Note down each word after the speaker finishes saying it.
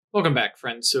Welcome back,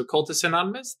 friends, to Occultist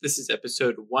Anonymous. This is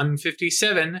episode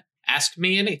 157, Ask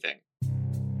Me Anything.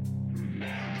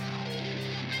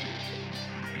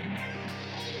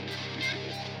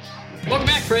 Welcome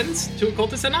back, friends, to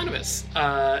Occultist Anonymous.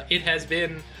 It has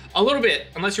been a little bit,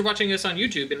 unless you're watching us on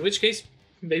YouTube, in which case,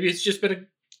 maybe it's just been a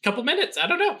couple minutes. I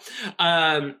don't know.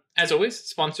 As always,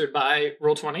 sponsored by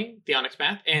Roll20, the Onyx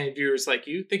Path, and viewers like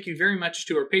you. Thank you very much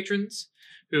to our patrons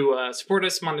who support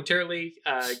us monetarily,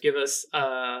 give us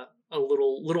a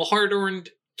little hard-earned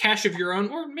cash of your own,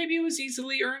 or maybe it was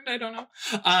easily earned, I don't know,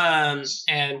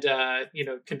 and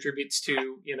contributes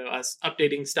to us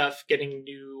updating stuff, getting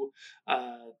new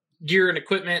gear and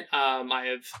equipment.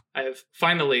 I have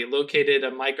finally located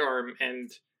a mic arm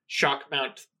and shock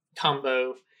mount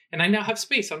combo, and I now have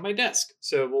space on my desk,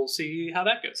 so we'll see how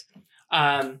that goes.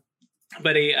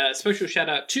 But a special shout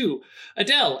out to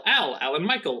Adele, Al, Alan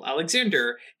Michael,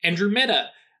 Alexander, Andromeda,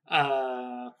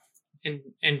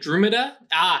 Andromeda.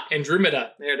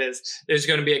 There it is. There's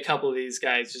going to be a couple of these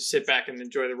guys. Just sit back and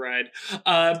enjoy the ride.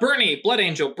 Bernie, Blood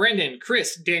Angel, Brandon,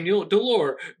 Chris, Daniel,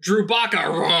 Delore, Drew Baca,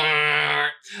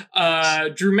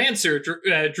 Drew Manser,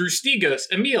 Drew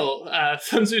Stigos, Emil,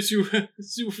 Funzu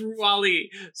Sufruali.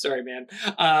 Sorry, man.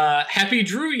 Happy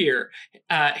Drew Year,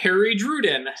 Harry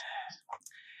Druden,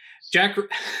 Jack,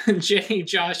 Jenny,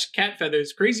 Josh, Cat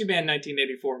Feathers, Crazy Man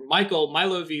 1984, Michael,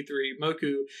 Milo V3,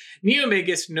 Moku, Neo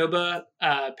Magus, Noba,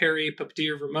 Perry,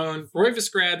 Puppeteer, Ramon, Roy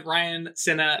Visgrad, Ryan,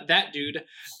 Senna, That Dude,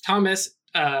 Thomas,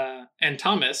 and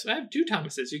Thomas. I have two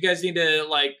Thomases. You guys need to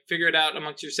figure it out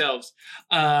amongst yourselves.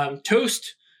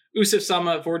 Toast, Usuf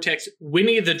Sama, Vortex,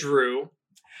 Winnie the Drew,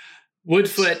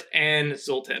 Woodfoot, and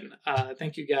Zoltan.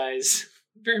 Thank you guys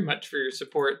very much for your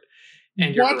support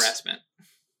and your harassment.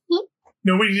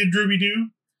 Nobody did Drooby Doo?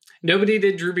 Nobody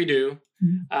did Drooby Doo.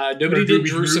 Nobody did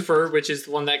Drucifer, which is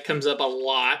the one that comes up a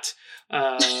lot.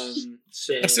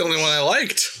 So that's the only one I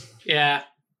liked. Yeah.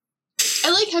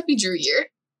 I like Happy Drew Year.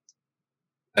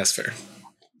 That's fair.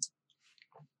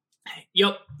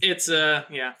 Yep. It's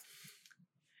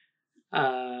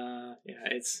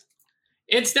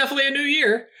it's definitely a new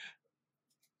year.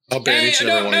 I'll ban each and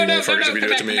every one of you motherfuckers if you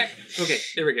do it to me. Okay,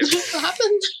 there we go. What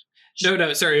happened?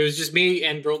 No, sorry, it was just me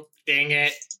and bro. Dang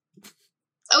it.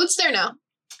 Oh, it's there now.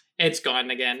 It's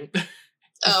gone again.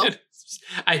 Oh.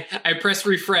 I pressed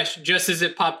refresh just as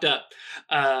it popped up.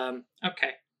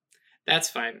 Okay. That's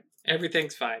fine.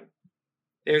 Everything's fine.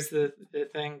 There's the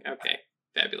thing. Okay.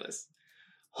 Fabulous.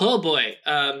 Oh boy.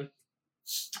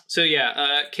 So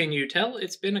yeah, can you tell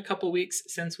it's been a couple weeks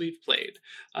since we've played?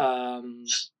 Right.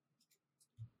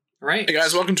 Hey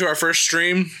guys, welcome to our first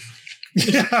stream.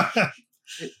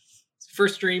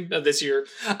 First stream of this year.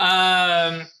 Into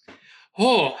a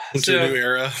new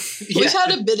era. We've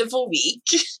had a bit of a week.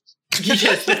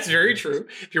 Yes, that's very true.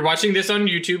 If you're watching this on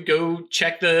YouTube, go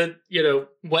check the,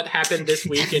 what happened this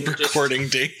week and recording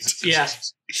date. Yeah.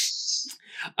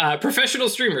 Professional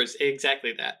streamers,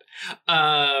 exactly that.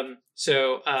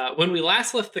 So when we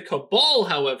last left the Cabal,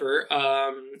 however,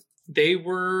 they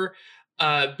were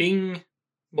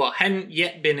hadn't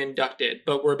yet been inducted,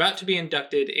 but were about to be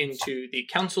inducted into the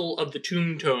Council of the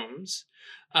Tomb Tomes.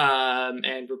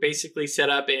 And were basically set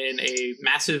up in a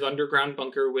massive underground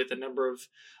bunker with a number of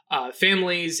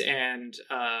families and,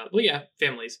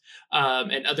 families,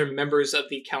 and other members of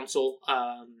the council,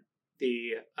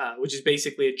 which is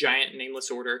basically a giant nameless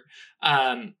order.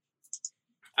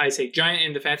 I say giant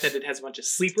in the fact that it has a bunch of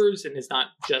sleepers and is not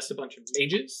just a bunch of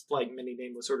mages, like many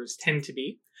nameless orders tend to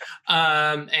be.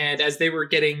 And as they were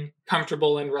getting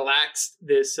comfortable and relaxed,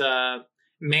 this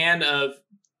man of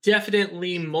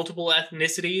definitely multiple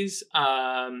ethnicities,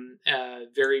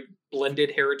 very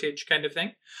blended heritage kind of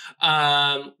thing,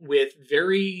 with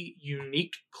very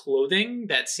unique clothing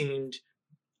that seemed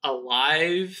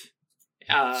alive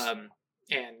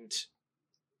and...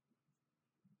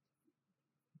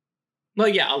 Well,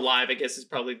 yeah, alive, I guess, is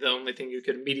probably the only thing you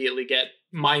could immediately get.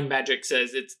 Mind magic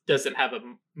says it doesn't have a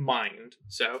mind,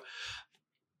 so...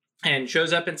 And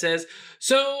shows up and says,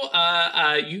 so,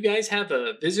 you guys have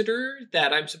a visitor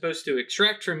that I'm supposed to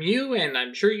extract from you, and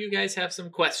I'm sure you guys have some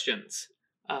questions.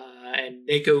 And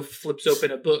Nako flips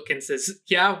open a book and says,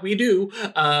 yeah, we do.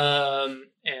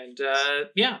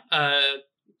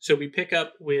 So we pick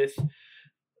up with,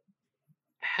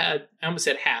 I almost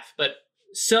said half, but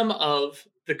some of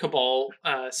the Cabal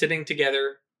sitting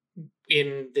together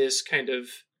in this kind of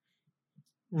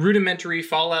rudimentary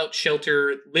Fallout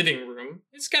shelter living room.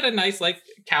 It's got a nice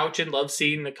couch and love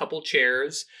seat and a couple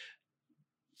chairs.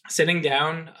 Sitting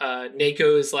down,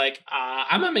 Nako is like,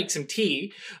 I'm gonna make some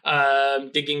tea,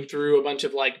 digging through a bunch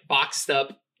of boxed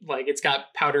up, it's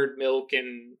got powdered milk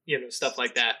and stuff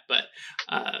like that, but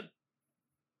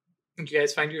you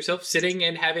guys find yourself sitting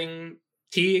and having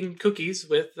tea and cookies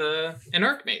with an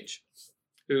Archmage,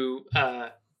 who,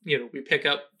 we pick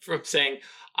up from saying,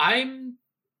 I'm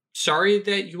sorry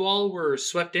that you all were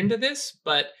swept into this,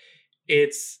 but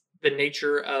it's the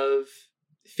nature of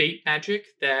fate magic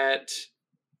that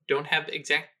don't have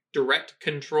exact direct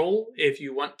control. If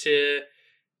you want to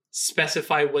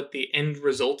specify what the end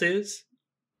result is,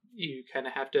 you kind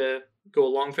of have to go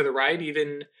along for the ride,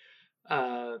 even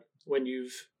when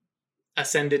you've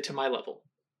ascended to my level.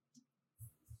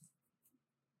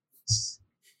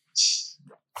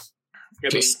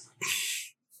 Just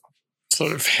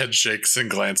sort of head shakes and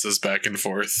glances back and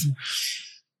forth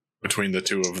between the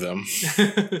two of them.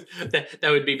 that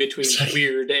would be between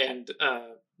Weird and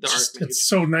the Archmage. It's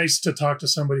so nice to talk to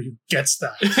somebody who gets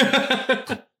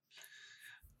that.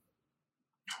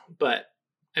 But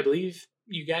I believe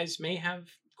you guys may have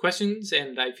questions,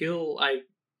 and I feel I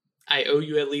owe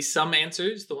you at least some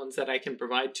answers, the ones that I can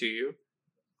provide to you.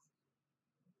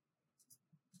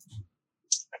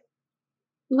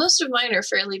 Most of mine are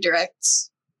fairly direct.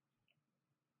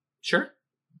 Sure.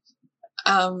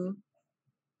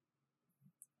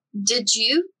 Did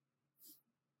you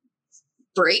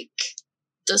break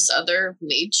this other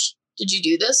mage? Did you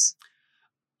do this?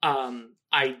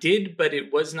 I did, but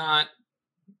it was not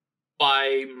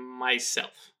by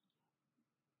myself.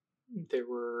 There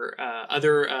were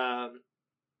other,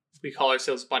 we call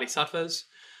ourselves bodhisattvas,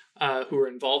 who were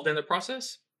involved in the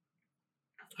process.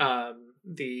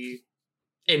 The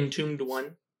entombed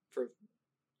one, for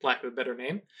lack of a better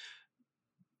name,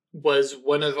 was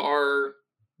one of our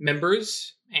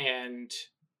members and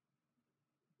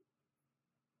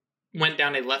went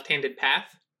down a left-handed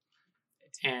path,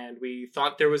 and we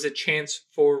thought there was a chance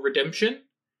for redemption,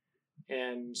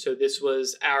 and so this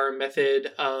was our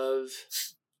method of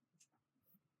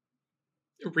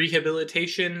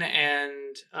rehabilitation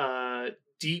and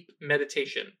deep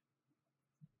meditation.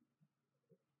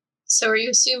 So are you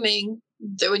assuming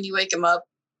that when you wake him up,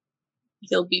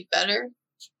 he'll be better?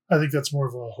 I think that's more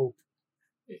of a hope.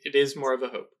 It is more of a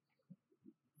hope.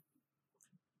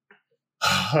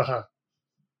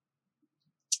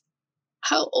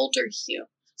 How old are you?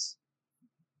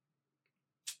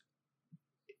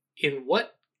 In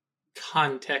what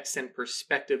context and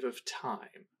perspective of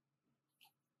time?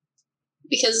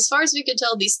 Because as far as we could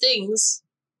tell, these things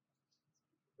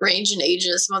range in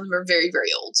ages. Some of them are very,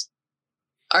 very old.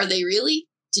 Are they really?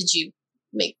 Did you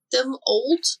make them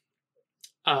old?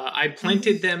 I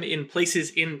planted them in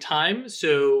places in time,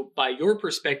 so by your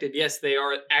perspective, yes, they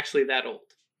are actually that old.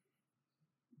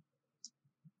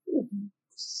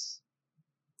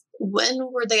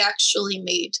 When were they actually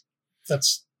made?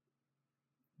 That's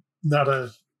not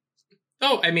a...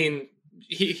 Oh, I mean,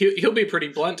 he'll be pretty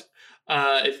blunt.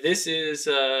 If this is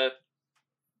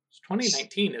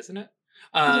 2019, isn't it?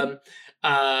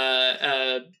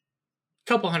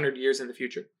 Couple hundred years in the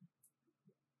future.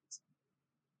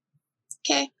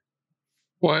 Okay.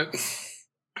 What?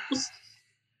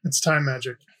 It's time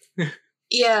magic.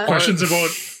 Yeah. Questions about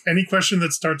any question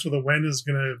that starts with a when is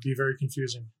going to be very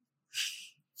confusing.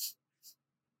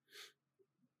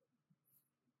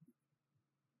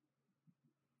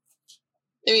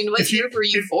 I mean, what year were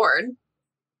you born?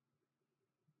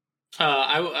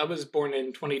 I was born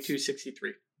in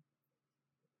 2263.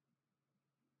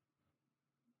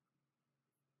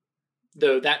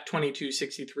 Though that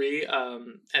 2263,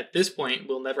 at this point,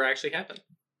 will never actually happen.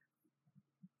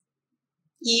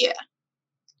 Yeah.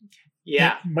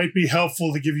 Yeah. It might be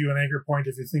helpful to give you an anchor point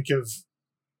if you think of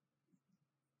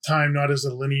time not as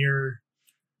a linear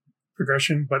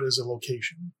progression, but as a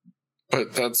location.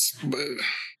 But that's... I mean,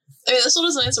 this one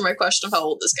doesn't answer my question of how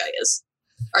old this guy is.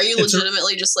 Are you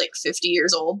legitimately just like 50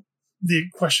 years old? The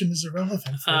question is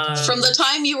irrelevant. From the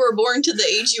time you were born to the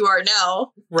age you are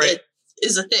now, right, it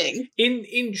is a thing.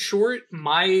 In short,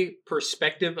 my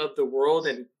perspective of the world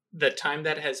and the time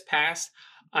that has passed,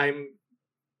 I'm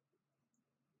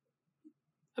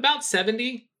about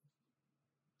 70,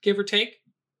 give or take.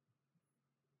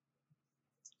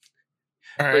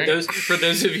 All right. For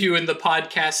those of you in the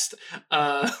podcast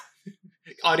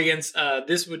audience,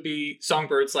 this would be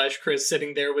Songbird / Chris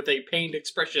sitting there with a pained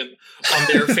expression on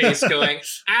their face going,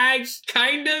 I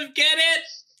kind of get it.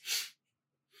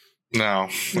 No,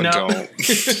 I don't.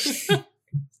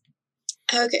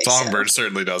 Okay. Songbird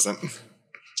certainly doesn't.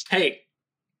 Hey,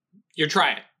 you're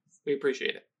trying. We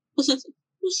appreciate it.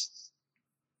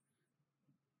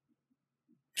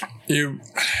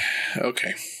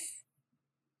 Okay.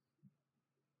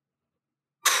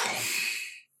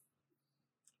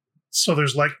 So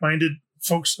there's like-minded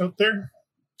folks out there?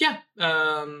 Yeah.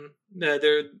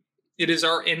 It is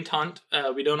our intent.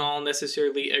 We don't all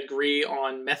necessarily agree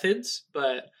on methods,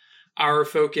 but our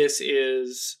focus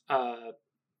is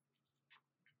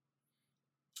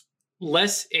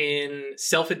less in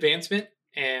self-advancement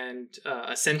and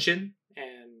ascension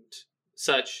and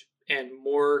such, and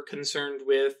more concerned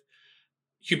with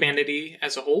humanity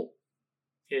as a whole.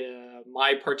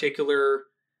 My particular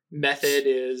method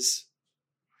is,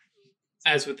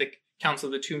 as with the Council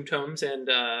of the Tomb Tomes and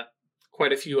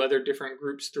quite a few other different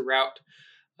groups throughout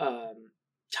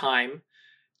time,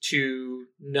 to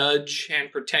nudge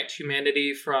and protect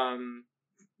humanity from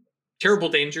terrible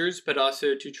dangers, but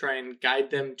also to try and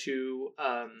guide them to,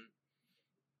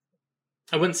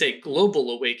 I wouldn't say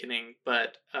global awakening,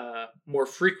 but more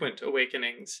frequent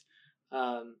awakenings.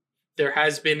 There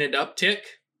has been an uptick.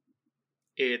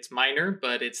 It's minor,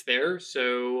 but it's there,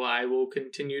 so I will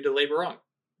continue to labor on.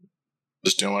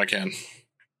 Just doing what I can.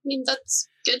 I mean, that's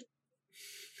good.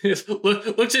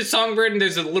 Looks at Songbird, and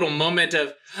there's a little moment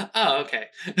of, oh, okay.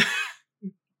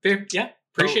 Fair. Yeah,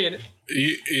 appreciate it.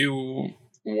 You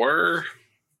were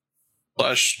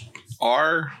 /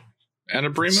 are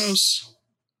Anabrimos?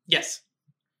 Yes.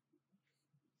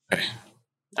 Okay.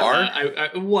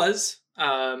 I was.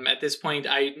 At this point,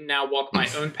 I now walk my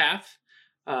own path.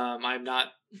 I'm not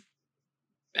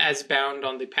as bound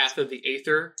on the path of the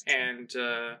Aether and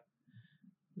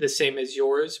the same as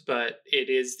yours, but it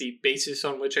is the basis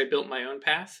on which I built my own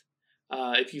path.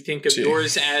 If you think of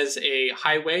yours as a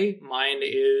highway, mine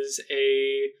is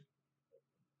a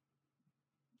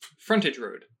frontage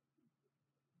road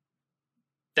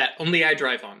that only I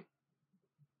drive on.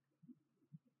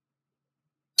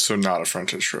 So not a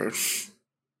frontage road.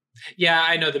 Yeah,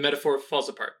 I know, the metaphor falls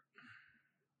apart.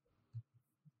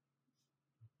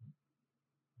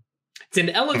 It's an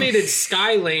elevated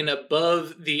sky lane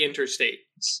above the interstate.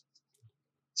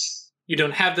 You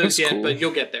don't have those yet, cool. But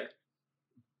you'll get there.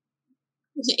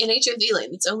 An HOV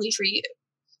lane that's only for you.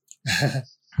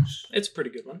 It's a pretty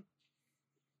good one.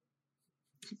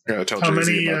 I gotta tell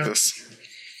Jay-Z about this.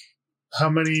 How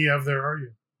many of there are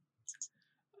you?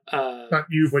 Not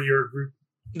you, but your group.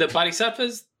 The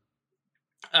Bodhisattvas,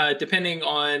 depending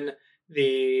on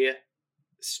the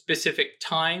specific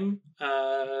time,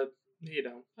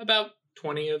 about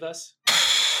 20 of us.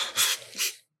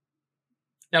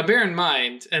 Now, bear in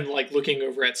mind, and like looking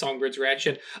over at Songbird's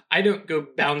reaction, I don't go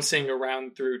bouncing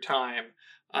around through time.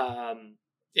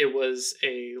 It was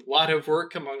a lot of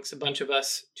work amongst a bunch of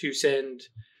us to send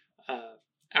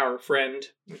our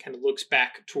friend, and kind of looks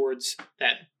back towards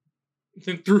that,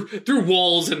 through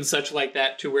walls and such like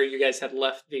that, to where you guys had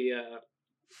left the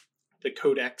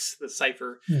codex, the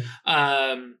cipher.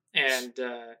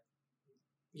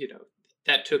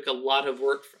 That took a lot of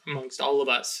work amongst all of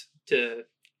us to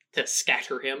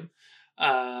scatter him.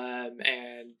 At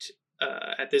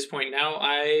this point now,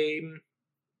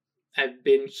 I've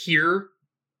been here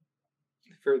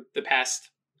for the past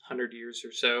 100 years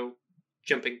or so,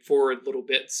 jumping forward little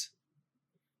bits.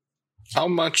 How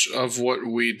much of what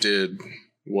we did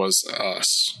was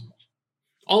us?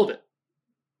 All of it.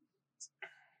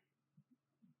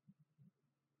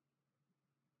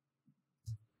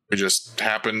 We just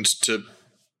happened to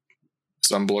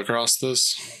stumble across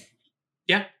this?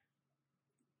 Yeah.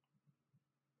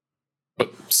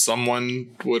 But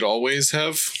someone would always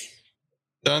have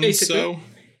done basically,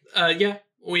 so? Yeah,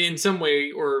 we in some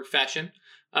way or fashion.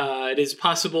 It is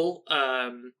possible,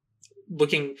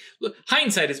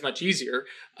 hindsight is much easier.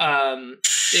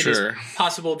 It is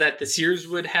possible that the Seers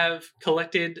would have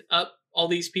collected up all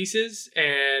these pieces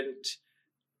and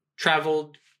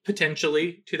traveled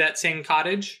potentially to that same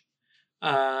cottage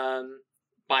by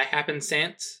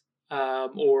happenstance,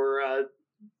 or a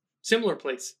similar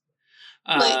place.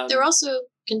 There were also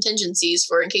contingencies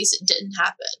for in case it didn't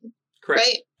happen. Correct.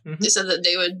 Right? Mm-hmm. They said that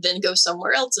they would then go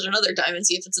somewhere else at another time and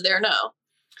see if it's there now.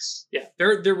 Yeah,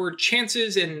 there were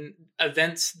chances and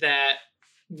events that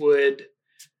would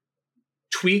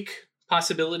tweak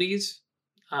possibilities.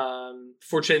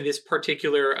 Fortunately, this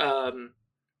particular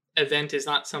event is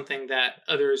not something that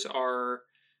others are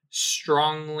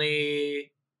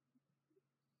strongly,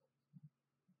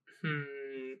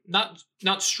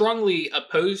 not strongly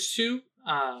opposed to.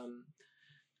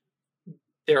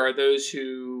 There are those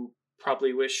who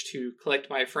probably wish to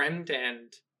collect my friend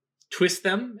and twist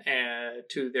them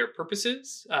to their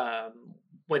purposes.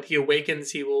 When he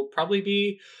awakens, he will probably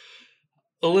be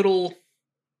a little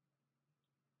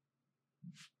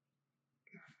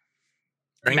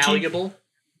malleable.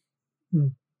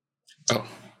 Oh.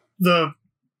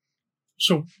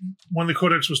 So when the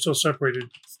codex was still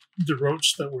separated, the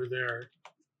rotes that were there,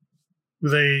 were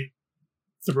they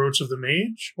the rotes of the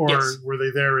mage, or yes. were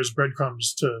they there as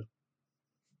breadcrumbs to?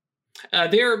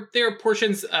 There are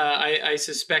portions. I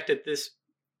suspect at this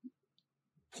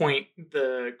point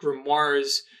the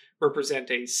grimoires represent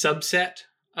a subset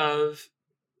of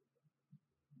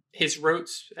his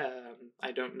rotes.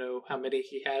 I don't know how many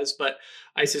he has, but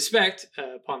I suspect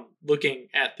upon looking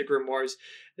at the grimoires,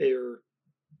 they are,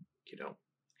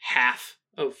 half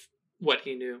of what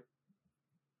he knew.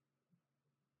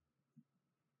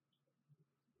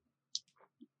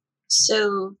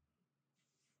 So,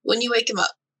 when you wake him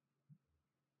up,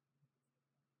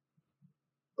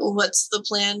 what's the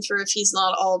plan for if he's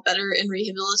not all better and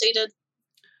rehabilitated?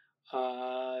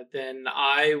 Then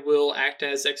I will act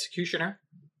as executioner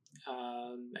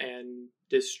and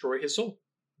destroy his soul.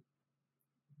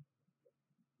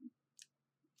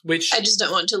 Which I just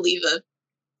don't want to leave a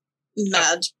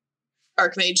mad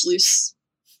archmage loose.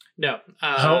 No.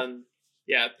 How?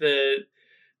 Yeah.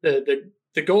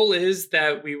 The goal is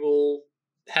that we will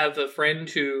have a friend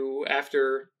who,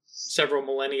 after several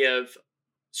millennia of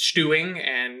stewing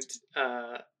and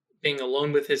being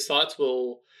alone with his thoughts,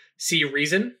 will see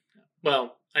reason.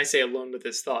 Well, I say alone with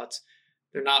his thoughts.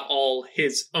 They're not all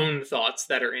his own thoughts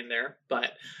that are in there,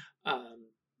 but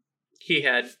he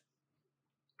had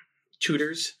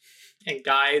tutors and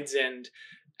guides and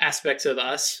aspects of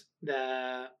us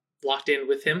locked in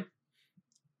with him.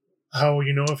 How will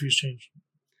you know if he's changed?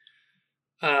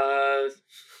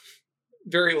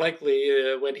 Very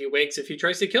likely when he wakes, if he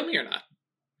tries to kill me or not.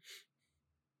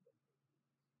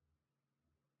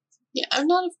 Yeah, I'm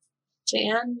not a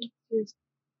fan of your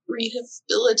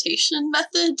rehabilitation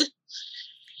method.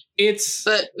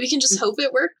 But we can just hope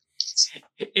it works.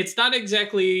 It's not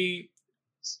exactly,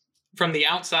 from the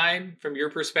outside, from your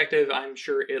perspective, I'm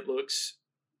sure it looks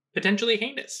potentially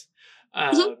heinous.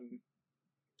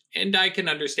 And I can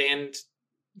understand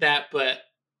that,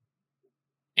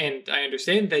 and I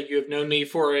understand that you have known me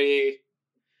for a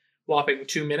whopping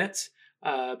 2 minutes,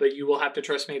 but you will have to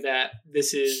trust me that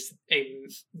this is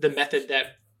the method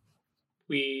that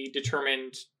we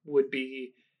determined would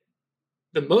be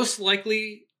the most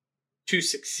likely to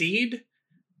succeed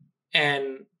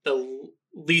and the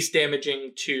least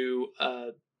damaging to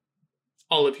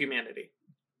all of humanity.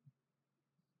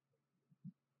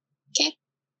 Okay.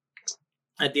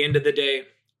 At the end of the day,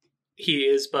 he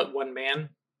is but one man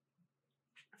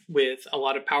with a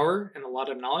lot of power and a lot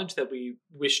of knowledge that we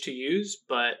wish to use,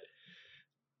 but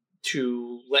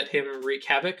to let him wreak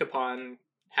havoc upon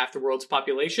half the world's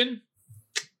population?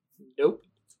 Nope.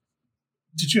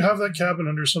 Did you have that cabin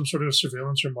under some sort of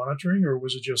surveillance or monitoring, or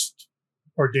was it just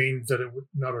ordained that it would,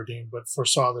 not ordained, but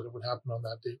foresaw that it would happen on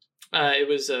that date? It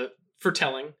was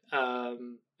foretelling,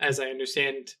 as I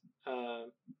understand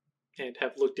and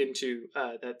have looked into.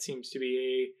 That seems to be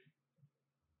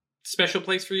a special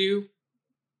place for you.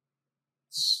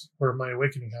 It's where my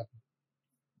awakening happened.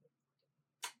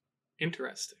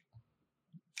 Interesting.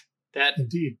 That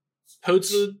Indeed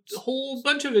poses a whole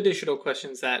bunch of additional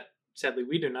questions that, sadly,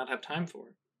 we do not have time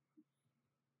for.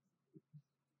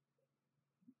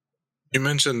 You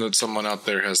mentioned that someone out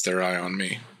there has their eye on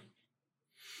me.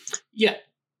 Yeah.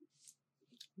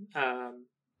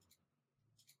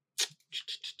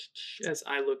 As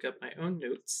I look up my own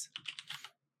notes.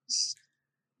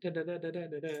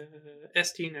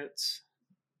 ST notes.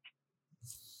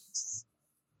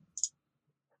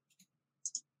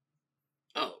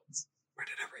 Oh, where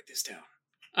did I write this down?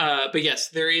 But yes,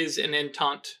 there is an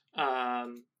entente.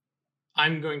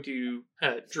 I'm going to,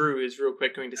 Drew is real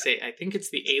quick going to say, I think it's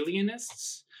the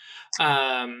alienists.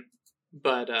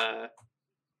 But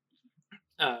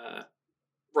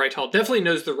Righthall definitely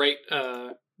knows the right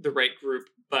group,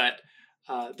 but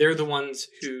they're the ones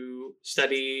who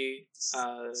study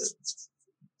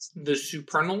the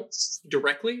supernal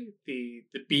directly, the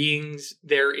beings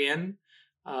therein,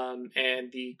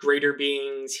 and the greater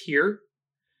beings here,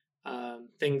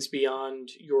 things beyond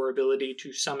your ability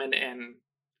to summon and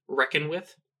reckon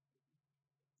with.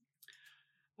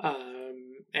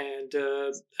 And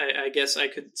I guess I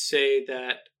could say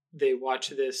that they watch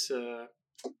this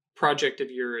project of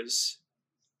yours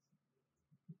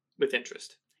with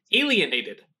interest.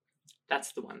 Alienated.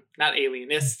 That's the one. Not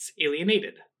alienists,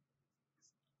 alienated.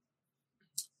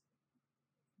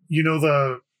 You know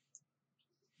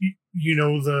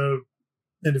the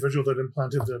individual that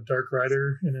implanted the Dark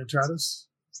Rider in Atratus?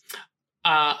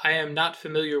 I am not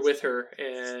familiar with her,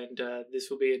 and this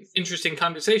will be an interesting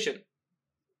conversation.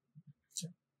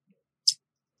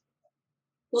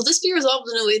 Will this be resolved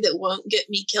in a way that won't get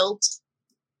me killed?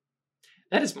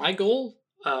 That is my goal.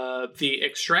 The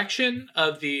extraction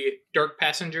of the Dark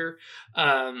Passenger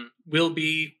will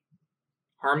be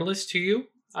harmless to you.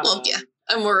 Well, yeah.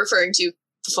 I'm more referring to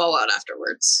the fallout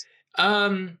afterwards.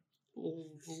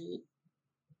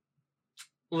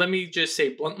 let me just say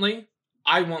bluntly,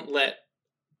 I won't let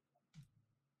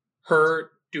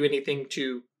her do anything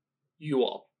to you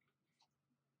all.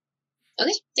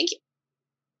 Okay, thank you.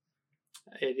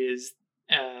 It is,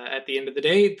 at the end of the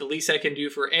day, the least I can do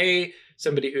for A,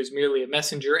 somebody who's merely a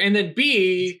messenger, and then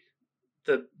B,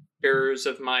 the bearers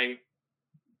of my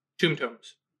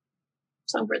tombstones.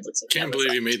 Songbird looks like Can't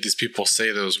believe you made these people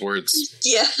say those words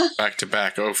back to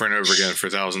back over and over again for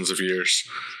thousands of years.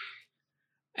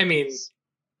 I mean,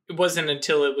 it wasn't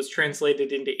until it was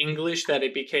translated into English that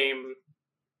it became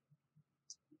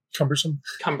Cumbersome.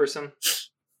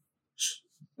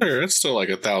 Sure, it's still like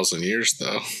 1,000 years,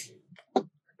 though.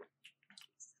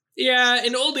 Yeah,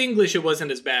 in Old English it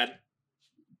wasn't as bad.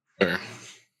 Sure.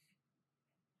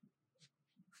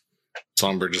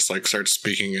 Songbird just like starts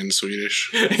speaking in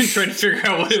Swedish. And trying to figure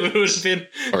out what it would have been.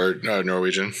 Or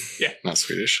Norwegian. Yeah. Not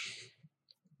Swedish.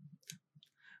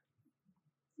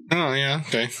 Oh, yeah,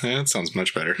 okay. That sounds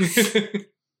much better.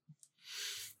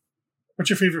 What's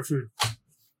your favorite food?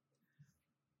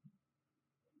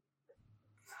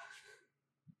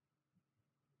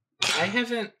 I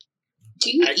haven't... Do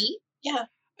you eat? Yeah.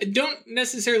 I don't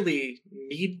necessarily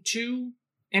need to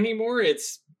anymore.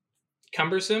 It's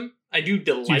cumbersome. I do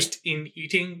delight in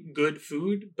eating good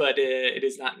food, but it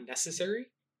is not necessary.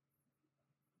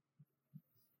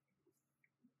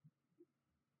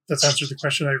 That's answered the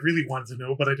question I really wanted to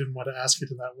know, but I didn't want to ask it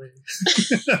in that way.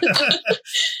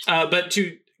 But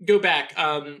to go back,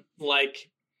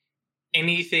 like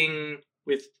anything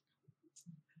with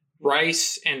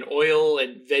rice and oil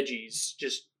and veggies,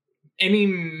 just any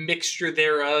mixture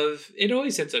thereof, it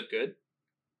always ends up good.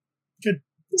 Good.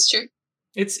 That's true.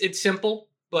 It's simple,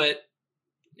 but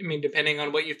I mean, depending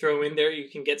on what you throw in there, you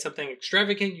can get something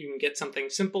extravagant, you can get something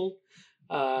simple,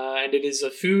 and it is a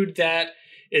food that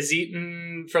is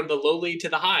eaten from the lowly to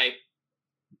the high.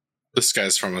 This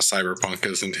guy's from a cyberpunk,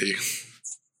 isn't he?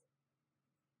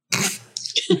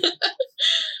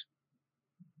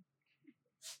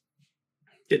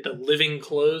 Did the living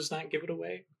clothes not give it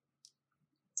away?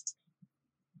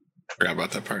 Forgot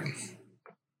about that part.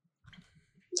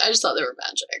 I just thought they were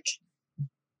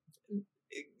magic.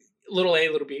 Little A,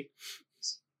 little B.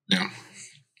 Yeah.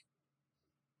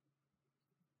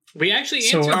 We actually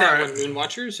answered that one,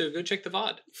 Moonwatcher, so go check the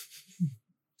VOD.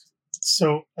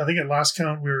 So I think at last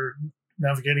count we were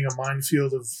navigating a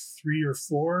minefield of 3 or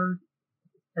 4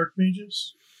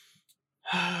 archmages.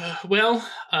 Well,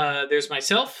 there's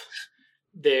myself.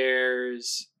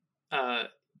 There's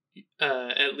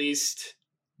at least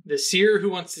the seer who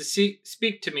wants to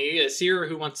speak to me, a seer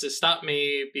who wants to stop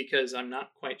me because I'm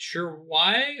not quite sure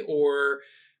why, or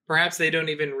perhaps they don't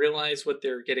even realize what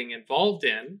they're getting involved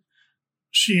in.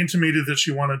 She intimated that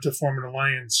she wanted to form an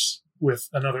alliance with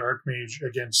another archmage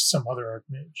against some other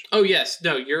archmage. Oh, yes.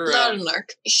 No, you're... Not an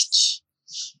archmage.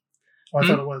 Oh, I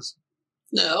thought it was.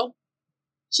 No.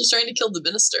 She's trying to kill the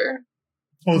minister.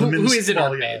 Oh, the minister. Who is an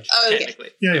archmage, yeah. Oh, okay. technically.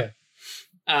 Yeah.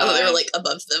 They were, like,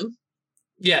 above them.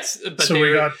 Yes, but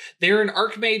so they're an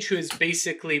archmage who has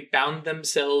basically bound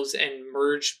themselves and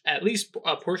merged at least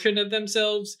a portion of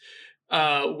themselves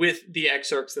with the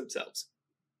exarchs themselves.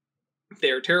 They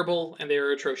are terrible and they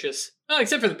are atrocious. Well,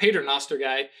 except for the Paternoster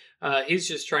guy. He's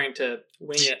just trying to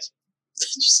wing it.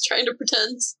 Just trying to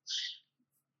pretend.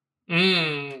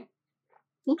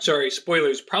 Sorry,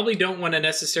 spoilers. Probably don't want to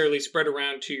necessarily spread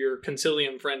around to your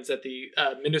concilium friends that the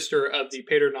minister of the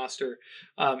Paternoster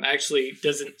actually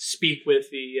doesn't speak with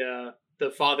the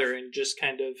father and just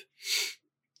kind of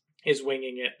is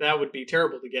winging it. That would be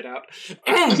terrible to get out.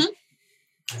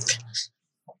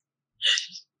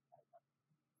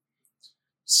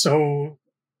 So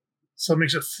it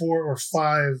makes it 4 or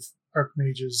 5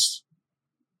 archmages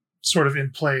sort of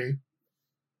in play.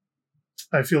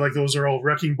 I feel like those are all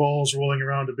wrecking balls rolling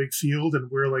around a big field, and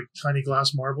we're like tiny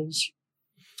glass marbles.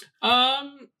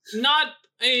 Not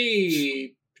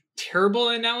a terrible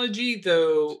analogy,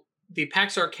 though the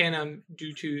Pax Arcanum,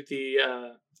 due to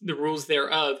the rules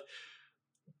thereof,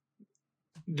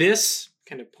 this,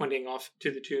 kind of pointing off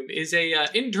to the tomb, is a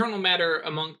internal matter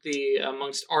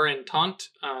amongst our Entente,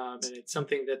 and it's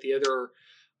something that the other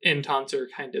Ententes are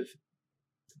kind of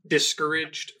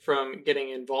discouraged from getting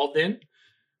involved in.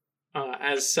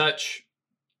 As such,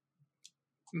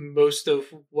 most of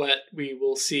what we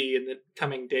will see in the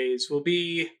coming days will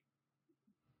be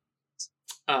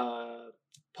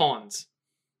pawns.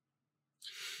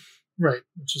 Right,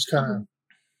 which is kind of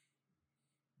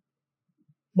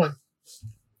what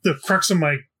the crux of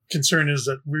my concern is,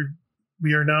 that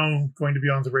we are now going to be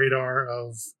on the radar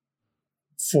of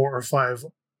 4 or 5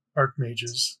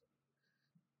 archmages.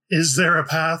 Is there a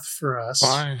path for us?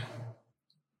 Why?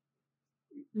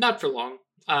 Not for long.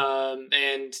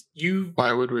 And you...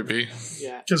 Why would we be?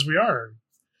 Yeah. Because we are.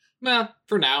 Well,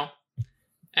 for now.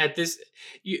 At this...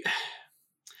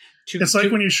 It's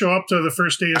like when you show up to the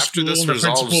first day of school and the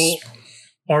principal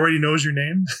already knows your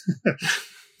name.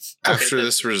 After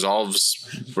this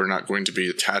resolves, we're not going to be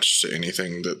attached to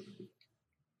anything that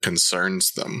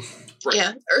concerns them. Right.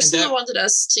 Yeah, Ursula wanted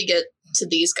us to get to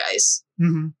these guys.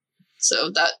 Mm-hmm. So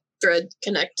that thread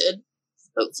connected.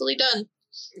 Hopefully done.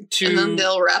 And then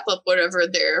they'll wrap up whatever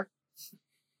their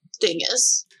thing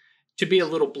is. To be a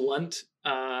little blunt,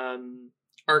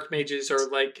 Archmages are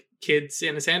like kids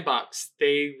in a sandbox.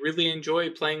 They really enjoy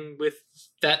playing with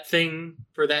that thing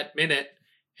for that minute,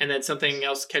 and then something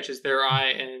else catches their eye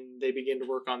and they begin to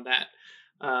work on that.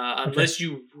 Unless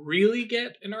you really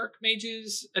get an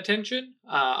Archmage's attention,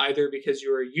 either because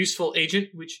you're a useful agent,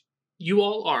 which you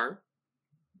all are,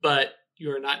 but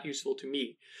you are not useful to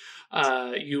me.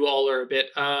 You all are a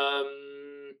bit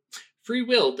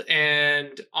free-willed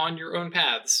and on your own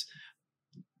paths.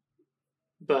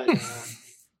 But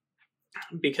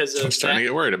because of I'm starting to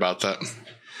get worried about that.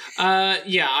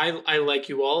 Yeah, I like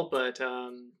you all, but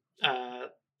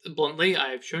bluntly,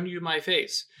 I've shown you my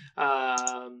face.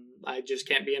 I just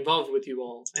can't be involved with you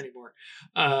all anymore.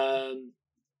 I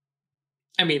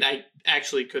mean, I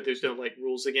actually could. There's no like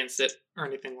rules against it or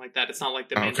anything like that. It's not like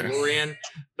the Mandalorian,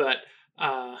 but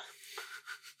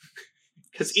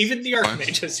because even the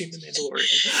Archmage has seen the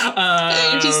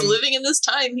Mandalorian. He's living in this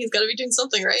time. He's got to be doing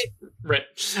something, right? Right.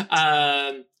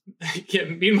 Yeah,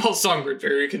 meanwhile, Songbird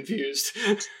very confused.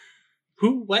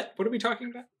 Who? What? What are we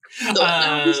talking about?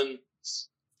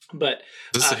 But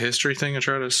is this a history thing,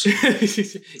 Atratus?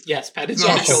 Yes, pat his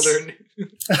on the shoulder.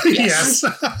 Yes.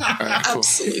 Right, cool.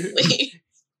 Absolutely.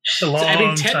 I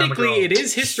mean, technically, it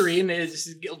is history, and it's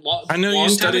I know you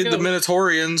studied the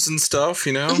Minotaurians and stuff,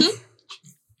 you know. Mm-hmm.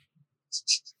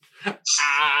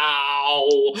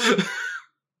 Ow!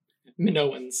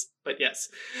 Minoans, but yes,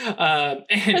 and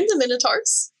the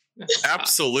Minotaurs.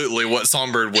 Absolutely, what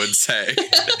Songbird would say.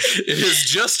 It is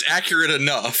just accurate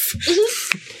enough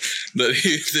that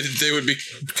they would be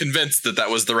convinced that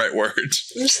was the right word.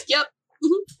 Yep.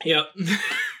 Yep.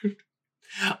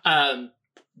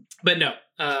 But no.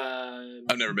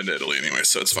 I've never been to Italy anyway,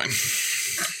 so it's fine.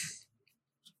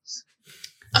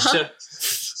 So,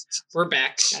 we're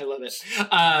back. I love it.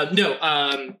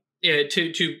 Yeah,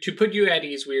 to put you at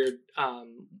ease, Weird,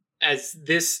 as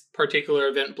this particular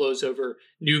event blows over,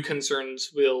 new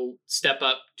concerns will step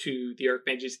up to the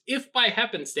Archmages. If by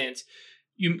happenstance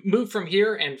you move from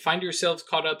here and find yourselves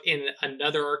caught up in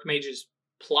another Archmage's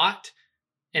plot,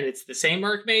 and it's the same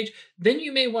Archmage, then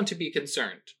you may want to be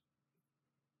concerned.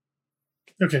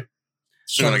 Okay.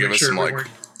 So you want to give us some like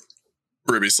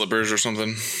ruby slippers or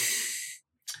something?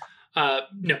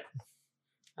 No.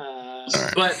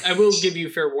 Right. But I will give you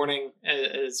fair warning,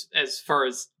 as far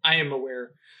as I am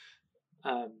aware.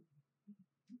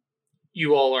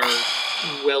 You all are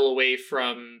well away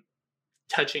from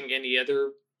touching any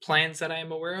other plans that I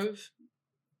am aware of.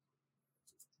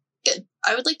 Good.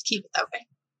 I would like to keep it that way.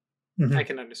 Mm-hmm. I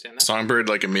can understand that. Songbird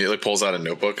like immediately pulls out a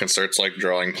notebook and starts like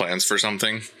drawing plans for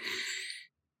something.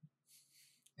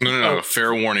 No. Oh.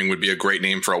 Fair warning would be a great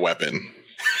name for a weapon.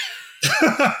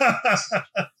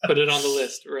 Put it on the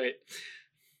list, right?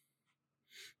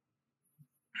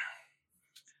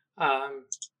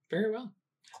 Very well.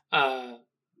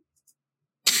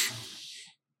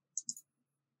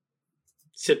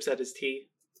 Sips at his tea.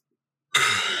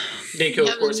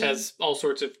 Nako, of course, has all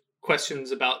sorts of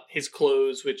questions about his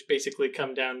clothes, which basically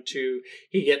come down to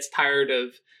he gets tired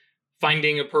of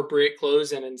finding appropriate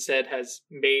clothes and instead has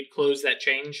made clothes that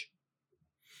change.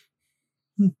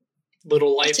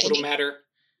 Little life, little matter.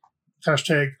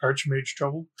 Hashtag Archmage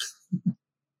trouble.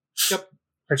 Yep.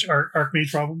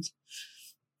 Archmage problems.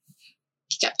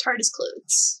 He got TARDIS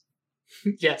clothes.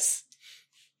 Yes.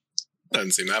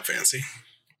 Doesn't seem that fancy.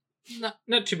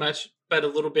 Not too much, but a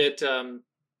little bit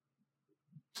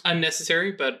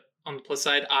unnecessary. But on the plus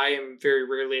side, I am very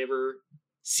rarely ever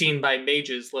seen by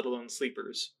mages, let alone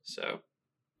sleepers. So,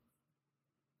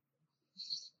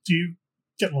 do you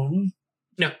get lonely?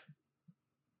 No.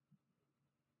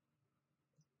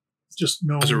 Just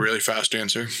no. That's a really fast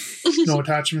answer. No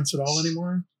attachments at all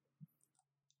anymore?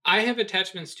 I have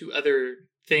attachments to other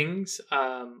things.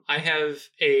 I have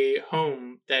a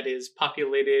home that is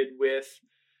populated with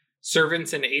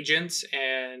servants and agents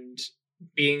and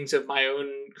beings of my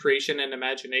own creation and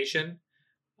imagination.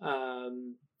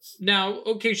 Now,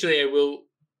 occasionally I will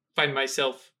find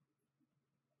myself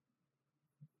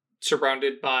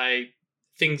surrounded by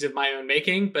things of my own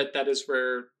making, but that is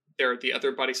where there are the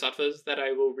other bodhisattvas that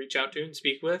I will reach out to and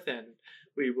speak with, and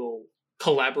we will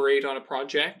collaborate on a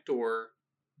project, or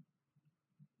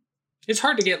it's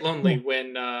hard to get lonely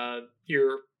when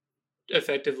you're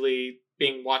effectively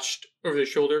being watched over the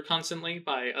shoulder constantly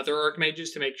by other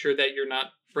archmages to make sure that you're not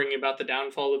bringing about the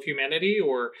downfall of humanity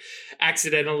or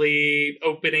accidentally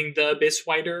opening the abyss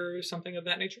wider or something of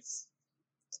that nature.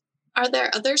 Are there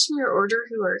others from your order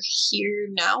who are here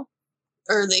now?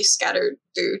 Or are they scattered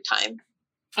through time?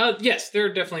 Yes, there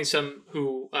are definitely some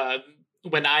who,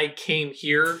 when I came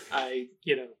here, I,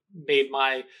 made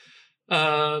my,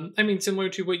 similar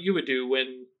to what you would do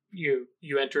when you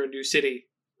enter a new city.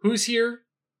 Who's here?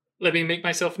 Let me make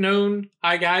myself known.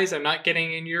 Hi, guys, I'm not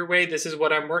getting in your way. This is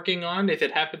what I'm working on. If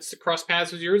it happens to cross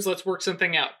paths with yours, let's work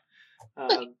something out.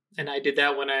 And I did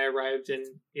that when I arrived in,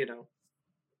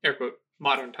 air quote,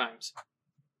 modern times.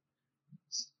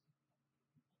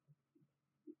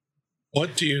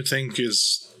 What do you think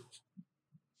is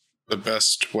the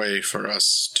best way for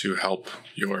us to help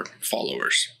your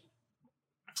followers?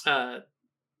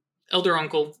 Elder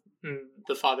Uncle,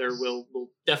 the father, will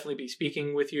definitely be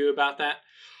speaking with you about that.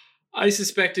 I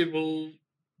suspect it will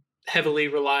heavily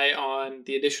rely on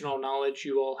the additional knowledge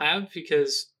you all have,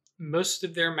 because most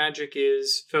of their magic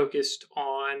is focused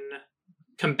on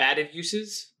combative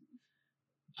uses.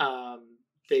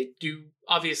 They do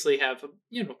obviously have,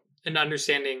 an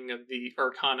understanding of the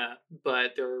arcana,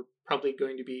 but there are probably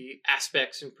going to be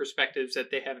aspects and perspectives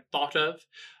that they haven't thought of.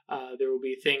 There will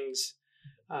be things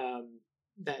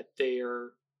that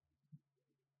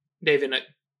they've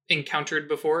encountered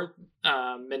before.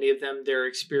 Many of them, their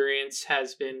experience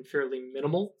has been fairly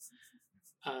minimal,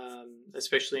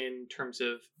 especially in terms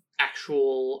of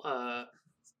actual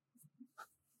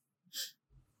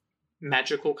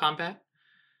magical combat.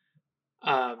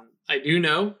 I do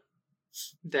know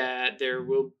that there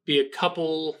will be a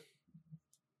couple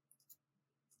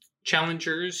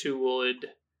challengers who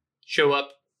would show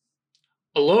up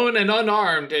alone and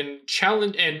unarmed and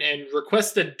challenge and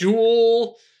request a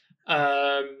duel.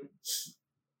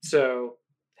 So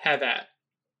have that.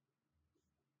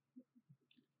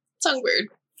 Songbird,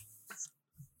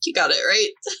 you got it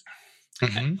right.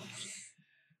 Mm-hmm.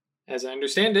 As I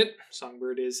understand it,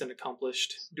 Songbird is an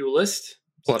accomplished duelist.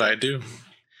 What I do.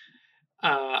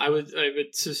 I would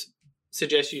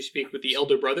suggest you speak with the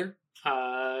elder brother.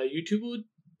 You two would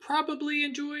probably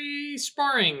enjoy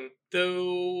sparring,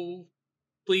 though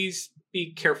please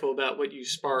be careful about what you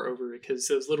spar over, because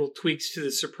those little tweaks to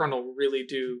the supernal really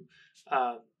do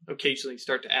occasionally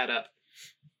start to add up.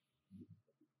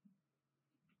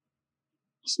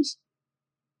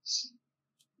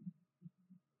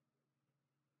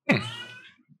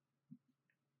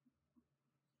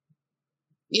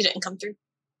 You didn't come through.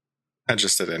 I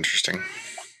just said interesting.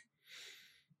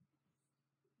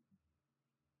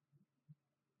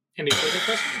 Any further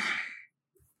questions?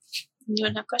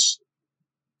 Anyone have questions?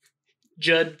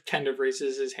 Judd kind of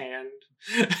raises his hand.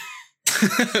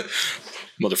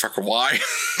 Motherfucker, why?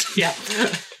 Yeah.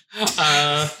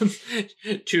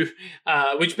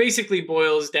 Which basically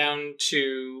boils down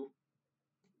to,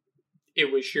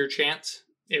 it was your chance.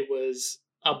 It was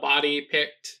a body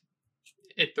picked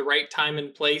at the right time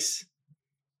and place.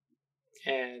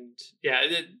 And yeah,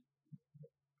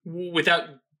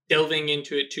 without delving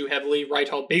into it too heavily,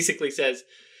 Righthall basically says,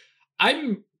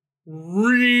 I'm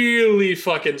really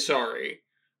fucking sorry.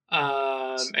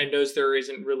 And knows there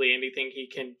isn't really anything he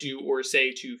can do or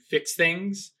say to fix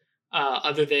things,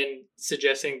 other than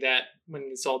suggesting that when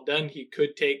it's all done, he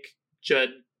could take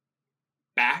Judd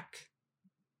back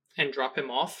and drop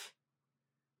him off,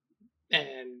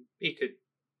 and he could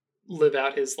live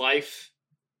out his life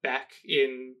back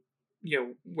in,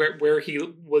 where he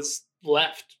was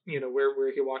left,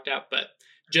 where he walked out. But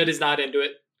Judd is not into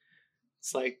it.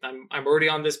 It's like, I'm already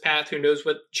on this path. Who knows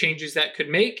what changes that could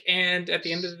make? And at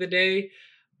the end of the day,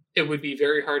 it would be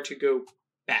very hard to go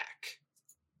back.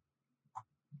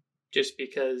 Just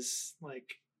because,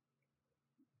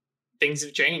 things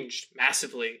have changed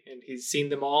massively. And he's seen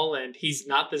them all, and he's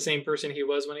not the same person he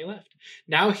was when he left.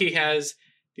 Now he has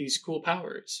these cool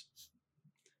powers.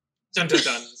 Dun dun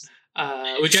dun.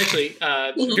 Which actually,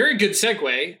 very good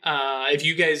segue. If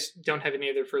you guys don't have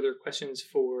any other further questions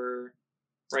for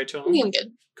Righthall. I'm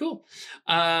good. Cool.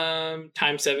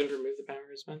 Time 7, remove the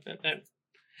powers.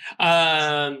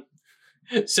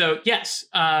 So yes,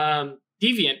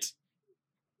 Deviant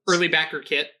early backer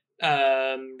kit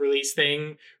release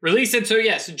thing released it. So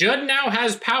yes, Judd now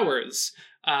has powers.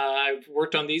 I've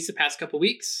worked on these the past couple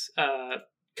weeks.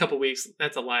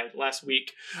 That's a lie. Last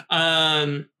week.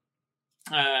 Had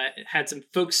some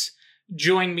folks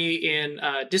join me in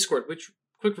Discord. Which,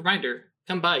 quick reminder,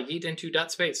 come by, yeet into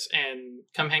dot space, and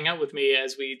come hang out with me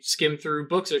as we skim through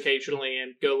books occasionally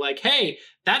and go like, hey,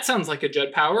 that sounds like a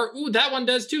Judd power. Ooh, that one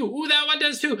does too. Ooh, that one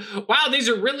does too. Wow, these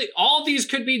are really, all these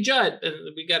could be Judd.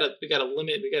 We gotta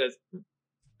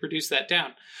reduce that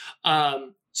down.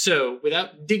 So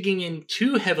without digging in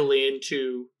too heavily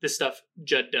into the stuff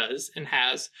Judd does and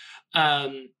has,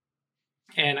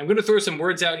 and I'm going to throw some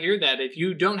words out here that if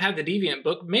you don't have the Deviant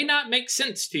book may not make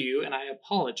sense to you, and I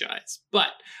apologize. But,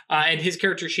 and his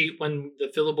character sheet, when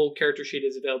the fillable character sheet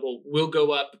is available, will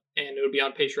go up, and it'll be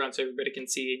on Patreon so everybody can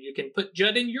see. And you can put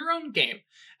Judd in your own game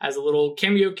as a little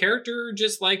cameo character,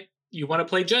 just like you want to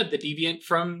play Judd, the Deviant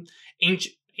from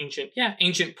ancient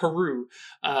Peru.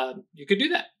 You could do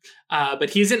that.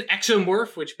 But he's an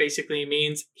exomorph, which basically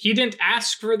means he didn't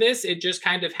ask for this. It just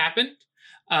kind of happened.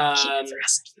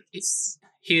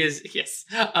 He is, yes.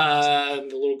 The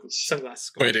little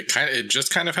sunglasses. Wait, it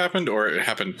just kind of happened, or it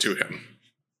happened to him?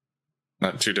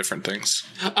 Not two different things.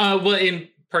 Well, in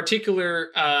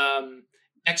particular,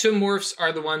 exomorphs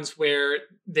are the ones where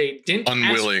they didn't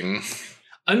unwilling,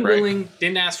 right.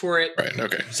 Didn't ask for it. Right.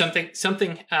 Okay.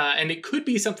 Something, and it could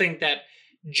be something that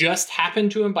just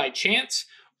happened to him by chance,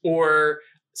 or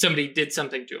somebody did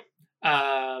something to him.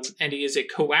 And he is a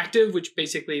coactive, which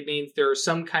basically means there are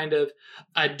some kind of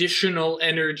additional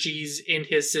energies in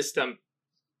his system.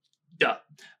 Duh.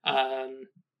 Blah,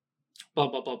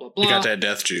 blah, blah, blah, blah. He got that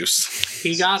death juice.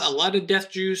 He got a lot of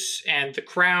death juice and the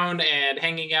crown and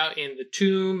hanging out in the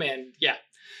tomb and yeah.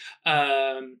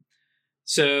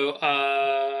 So I'm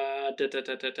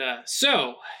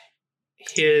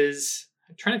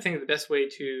trying to think of the best way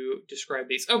to describe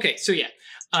these. Okay, so yeah.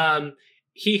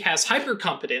 He has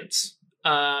hypercompetence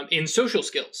in social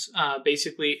skills.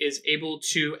 Basically, is able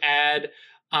to add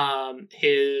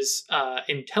his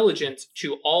intelligence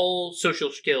to all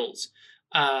social skills.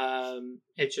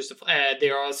 It's just they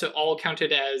are also all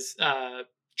counted as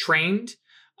trained,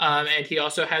 and he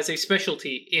also has a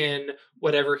specialty in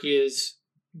whatever he is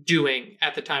doing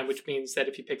at the time, which means that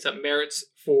if he picks up merits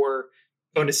for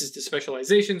bonuses to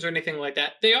specializations or anything like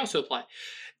that, they also apply.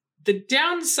 The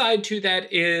downside to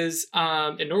that is,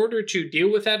 in order to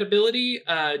deal with that ability,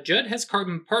 Judd has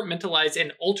compartmentalized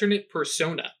an alternate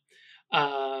persona.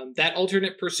 That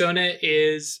alternate persona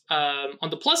is,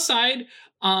 on the plus side,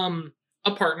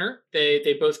 a partner.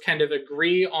 They both kind of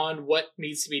agree on what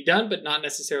needs to be done, but not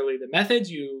necessarily the methods.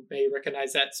 You may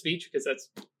recognize that speech because that's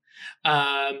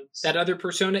that other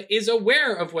persona is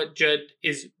aware of what Judd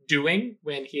is doing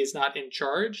when he is not in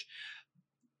charge.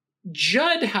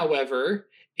 Judd, however,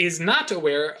 is not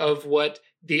aware of what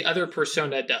the other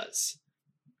persona does.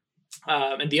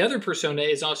 And the other persona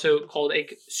is also called a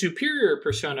superior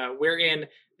persona, wherein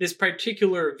this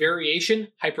particular variation,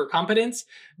 hypercompetence,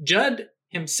 Judd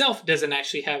himself doesn't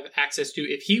actually have access to.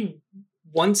 If he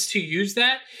wants to use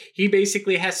that, he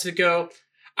basically has to go,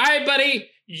 all right, buddy,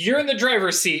 you're in the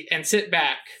driver's seat and sit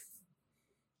back.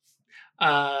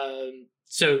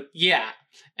 So, yeah.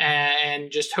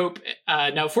 And just hope.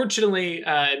 Now, fortunately,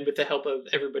 and with the help of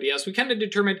everybody else, we kind of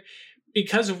determined,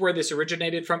 because of where this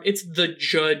originated from, it's the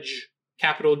judge,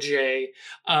 capital J,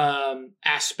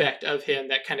 aspect of him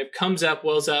that kind of comes up,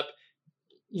 wells up,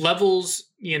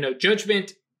 levels,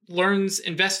 judgment, learns,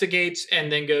 investigates,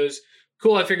 and then goes,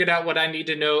 cool, I figured out what I need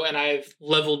to know, and I've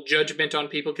leveled judgment on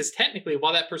people, because technically,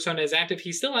 while that persona is active,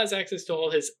 he still has access to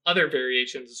all his other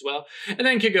variations as well. And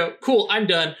then can go, cool, I'm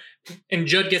done. And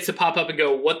Judd gets to pop up and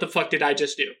go, what the fuck did I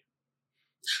just do?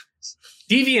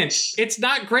 Deviant, it's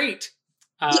not great.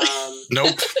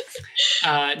 Nope.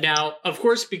 Now, of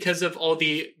course, because of all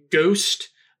the ghost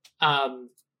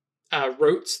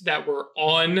rotes that were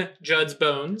on Judd's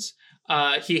bones,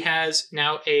 he has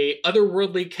now a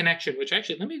otherworldly connection, which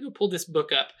actually, let me go pull this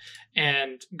book up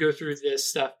and go through this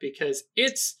stuff, because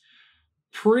it's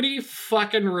pretty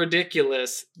fucking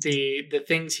ridiculous, the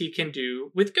things he can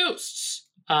do with ghosts.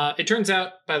 It turns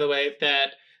out, by the way,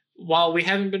 that while we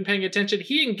haven't been paying attention,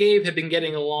 he and Gabe have been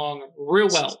getting along real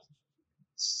well.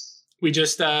 We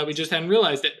just hadn't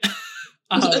realized it.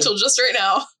 Until just right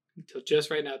now. Until just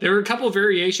right now. There were a couple of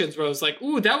variations where I was like,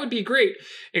 ooh, that would be great.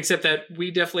 Except that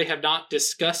we definitely have not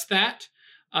discussed that.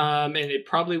 And it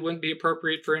probably wouldn't be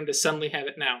appropriate for him to suddenly have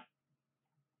it now.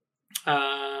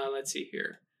 Let's see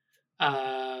here.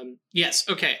 Yes,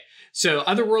 okay. So,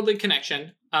 otherworldly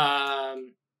connection.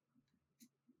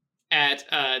 At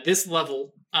this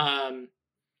level,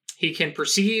 he can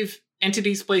perceive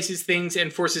entities, places, things,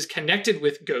 and forces connected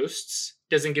with ghosts.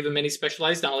 Doesn't give him any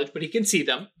specialized knowledge, but he can see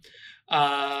them.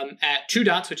 At 2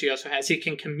 dots, which he also has, he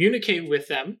can communicate with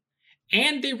them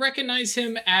and they recognize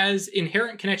him as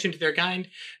inherent connection to their kind,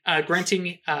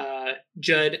 granting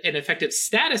Judd an effective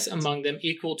status among them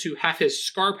equal to half his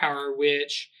scar power,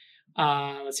 which,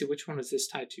 let's see, which one was this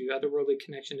tied to? Otherworldly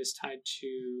connection is tied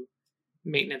to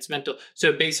maintenance mental.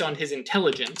 So based on his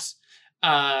intelligence,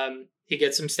 he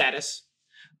gets some status.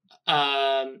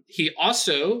 He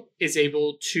also is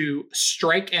able to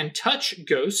strike and touch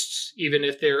ghosts, even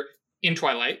if they're in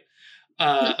Twilight.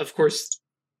 Of course,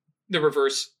 the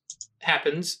reverse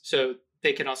happens, so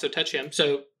they can also touch him.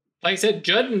 So, like I said,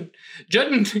 Judd and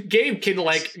Gabe can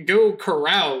like go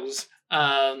carouse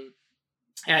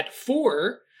at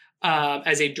 4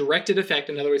 as a directed effect.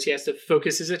 In other words, he has to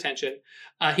focus his attention.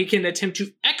 He can attempt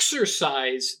to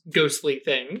exorcise ghostly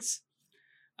things.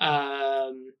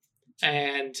 Let's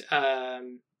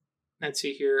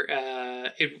see here.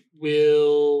 It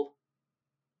will.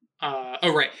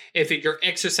 If you're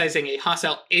exercising a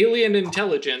hostile alien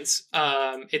intelligence,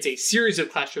 it's a series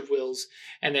of Clash of Wills,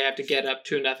 and they have to get up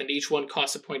to enough, and each one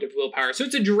costs a point of willpower. So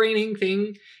it's a draining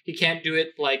thing. He can't do it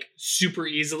like super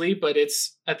easily, but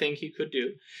it's a thing he could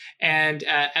do. And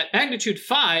at magnitude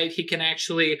 5, he can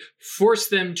actually force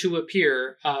them to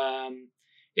appear.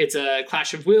 It's a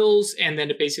Clash of Wills, and then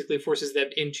it basically forces them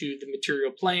into the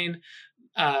material plane.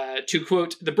 To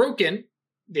quote The Broken,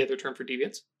 the other term for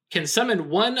deviants, can summon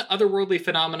one otherworldly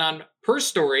phenomenon per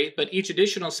story, but each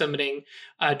additional summoning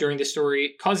during the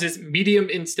story causes medium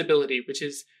instability, which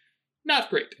is not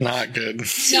great. Not good.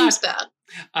 Seems bad.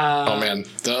 Oh man,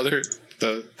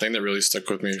 the thing that really stuck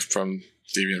with me from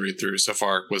Deviant read through so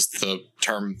far was the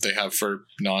term they have for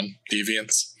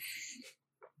non-deviants.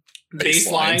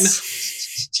 Baselines.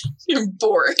 You're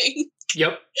boring.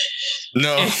 Yep.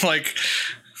 No, like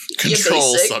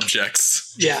control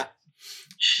subjects. Yeah.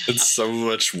 It's so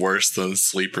much worse than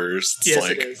sleepers. It's yes,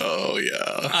 like, it is. oh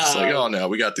yeah. It's like, oh no,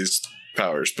 we got these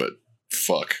powers, but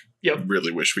fuck. Yep. I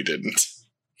really wish we didn't.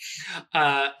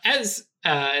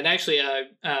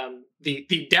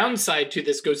 The downside to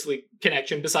this ghostly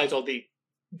connection, besides all the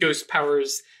ghost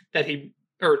powers that the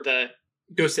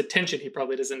ghost attention he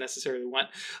probably doesn't necessarily want,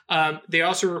 they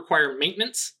also require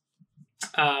maintenance,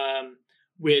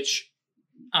 which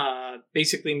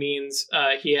basically means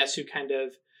he has to kind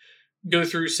of go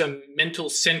through some mental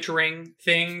centering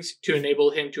things to enable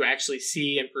him to actually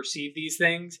see and perceive these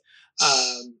things.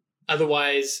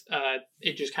 Otherwise,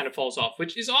 it just kind of falls off,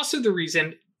 which is also the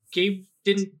reason Gabe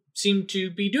didn't seem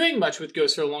to be doing much with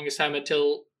ghosts for the longest time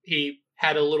until he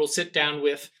had a little sit down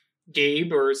with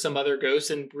Gabe or some other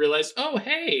ghost and realized, oh,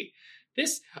 hey,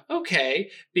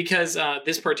 because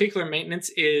this particular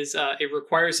maintenance is, it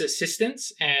requires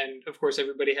assistance. And of course,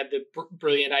 everybody had the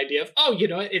brilliant idea of, oh, you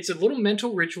know, it's a little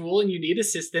mental ritual and you need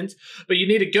assistance, but you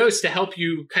need a ghost to help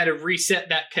you kind of reset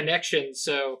that connection.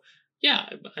 So yeah,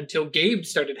 until Gabe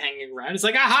started hanging around, it's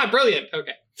like, aha, brilliant.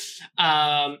 Okay.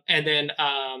 And then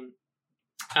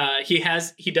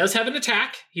he does have an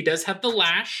attack. He does have the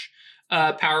lash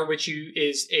power, which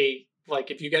is a,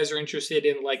 like, if you guys are interested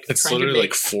in like, it's literally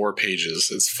like 4 pages.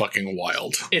 It's fucking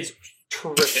wild. It's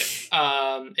terrific.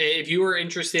 If you are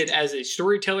interested as a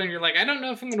storyteller and you're like, I don't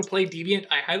know if I'm going to play Deviant,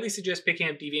 I highly suggest picking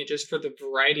up Deviant just for the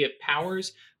variety of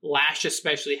powers. Lash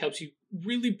especially helps you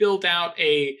really build out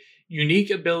a unique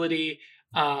ability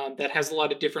that has a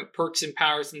lot of different perks and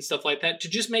powers and stuff like that to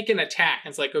just make an attack.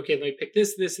 And it's like, okay, let me pick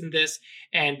this, this, and this.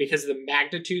 And because of the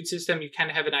magnitude system, you kind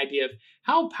of have an idea of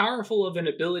how powerful of an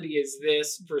ability is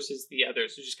this versus the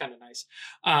others, which is kind of nice.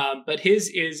 But his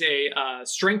is a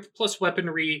strength plus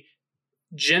weaponry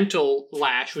gentle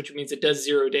lash, which means it does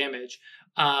 0 damage.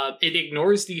 It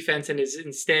ignores defense and is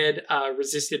instead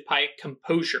resisted by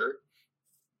composure.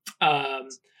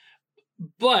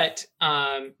 But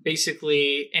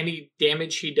basically, any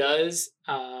damage he does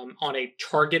on a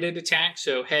targeted attack,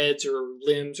 so heads or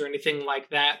limbs or anything like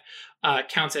that,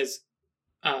 counts as,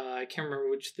 I can't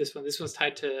remember which this one's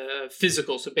tied to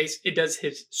physical. So it does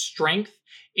his strength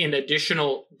in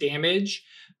additional damage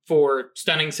for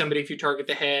stunning somebody if you target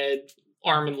the head,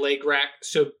 arm and leg rack.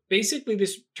 So basically,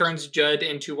 this turns Judd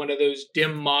into one of those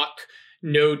dim mock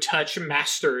no-touch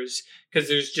masters, because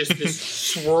there's just this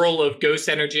swirl of ghost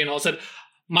energy, and all of a sudden,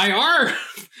 my arm!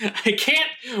 I can't!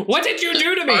 What did you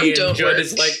do to me? And Judd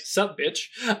is like, sup, bitch?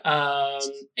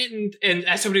 And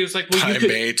as somebody was like, well, you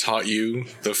May taught you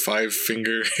the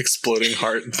 5-finger exploding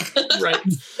heart. Right.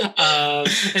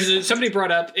 And so somebody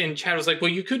brought up in chat, was like,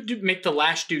 well, you could make the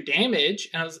lash do damage.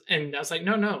 And I was like,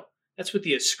 no. That's what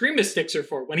the Eskrima sticks are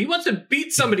for. When he wants to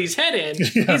beat somebody's head in,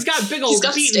 he's got big old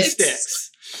beating sticks.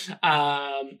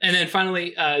 And then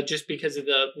finally, just because of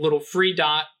the little free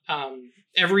dot,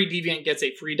 every deviant gets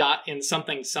a free dot in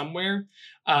something somewhere.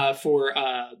 For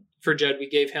Judd, we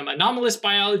gave him anomalous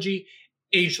biology,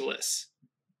 ageless,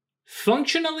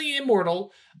 functionally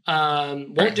immortal,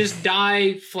 won't just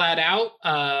die flat out.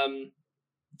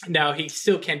 Now, he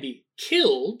still can be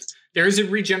killed. There is a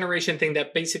regeneration thing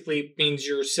that basically means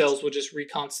your cells will just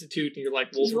reconstitute and you're like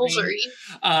Wolverine.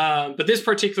 But this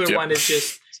particular one is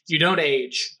just, you don't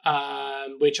age,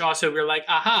 which also we're like,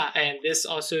 aha. And this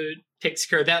also takes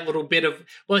care of that little bit of,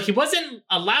 well, he wasn't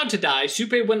allowed to die.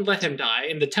 Super wouldn't let him die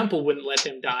and the temple wouldn't let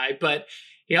him die. But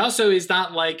he also is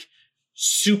not like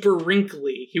super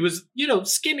wrinkly. He was,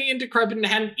 skinny and decrepit and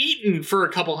hadn't eaten for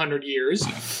a couple 100 years,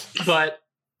 but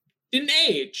didn't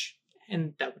age.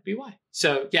 And that would be why.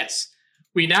 So, yes,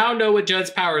 we now know what Judd's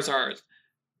powers are.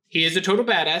 He is a total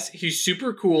badass. He's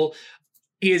super cool.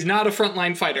 He is not a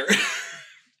frontline fighter.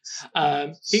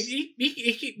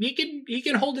 He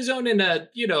can hold his own in a,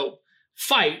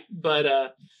 fight, but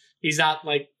he's not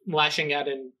like lashing out,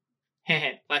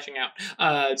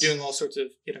 doing all sorts of,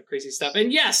 crazy stuff.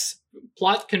 And yes,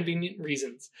 plot convenient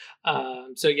reasons.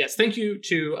 So, yes, thank you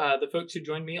to the folks who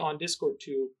joined me on Discord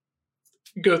to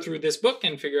go through this book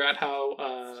and figure out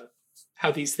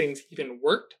how these things even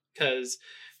worked, because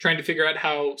trying to figure out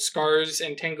how scars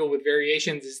entangle with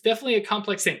variations is definitely a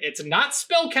complex thing. It's not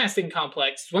spellcasting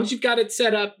complex. Once you've got it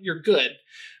set up, you're good,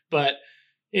 but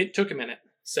it took a minute.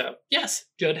 So yes,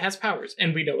 Judd has powers,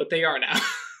 and we know what they are now.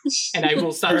 And I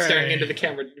will stop staring into the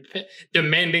camera,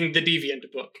 demanding the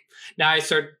Deviant book. Now I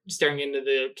start staring into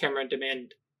the camera and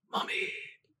demand, Mummy.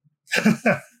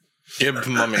 Give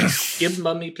Mummy. Give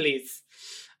Mummy, please.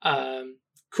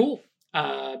 Cool.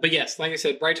 But yes, like I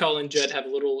said, Rytal and Judd have a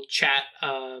little chat.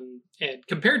 And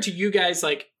compared to you guys,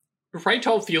 like,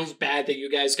 Rytal feels bad that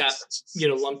you guys got,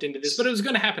 lumped into this, but it was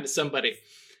going to happen to somebody.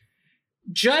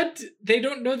 Judd, they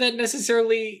don't know that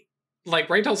necessarily. Like,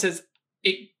 Rytal says,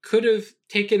 it could have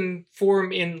taken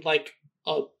form in, like,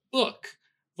 a book,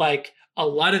 like a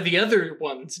lot of the other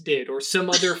ones did, or some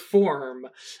other form.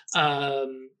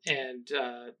 Rytal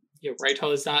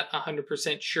is not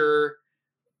 100% sure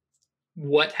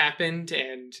what happened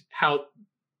and how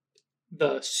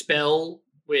the spell,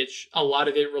 which a lot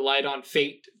of it relied on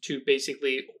fate to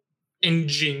basically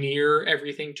engineer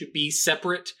everything to be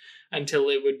separate until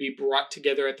it would be brought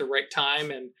together at the right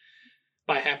time. And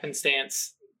by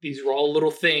happenstance, these were all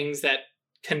little things that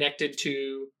connected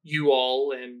to you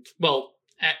all. And, well,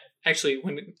 actually,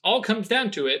 when it all comes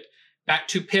down to it, back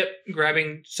to Pip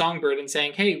grabbing Songbird and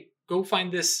saying, hey, go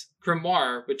find this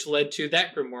grimoire, which led to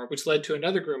that grimoire, which led to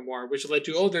another grimoire, which led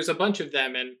to, there's a bunch of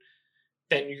them, and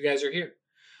then you guys are here.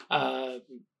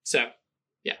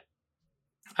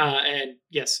 And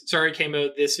yes, sorry, Kamo,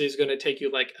 this is going to take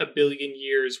you like 1 billion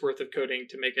years worth of coding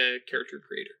to make a character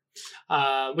creator.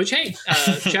 Which, hey,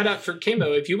 shout out for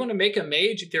Kamo. If you want to make a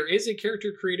mage, there is a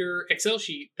character creator Excel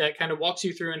sheet that kind of walks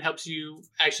you through and helps you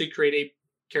actually create a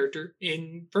character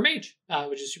for mage,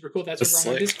 which is super cool. That's over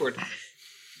on our Discord.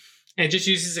 And it just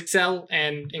uses Excel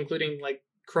and including like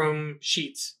Chrome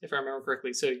sheets, if I remember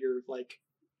correctly. So you're like,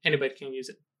 anybody can use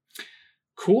it.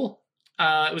 Cool.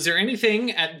 Was there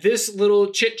anything at this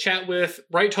little chit chat with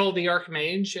Rytal the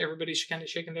Archmage? Everybody's kind of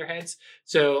shaking their heads.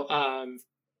 So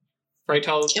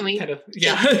Rytal kind of,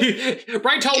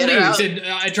 Rytal leaves and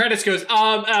Atreides goes,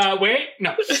 wait,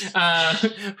 no.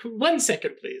 1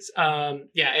 second, please.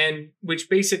 And which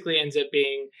basically ends up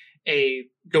being a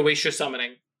Goetia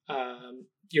summoning.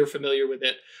 You're familiar with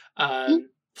it.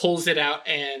 Pulls it out,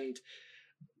 and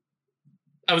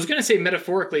I was going to say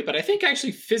metaphorically, but I think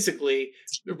actually physically,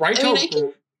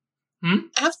 Rytal. I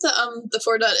have the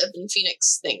 4.Ebon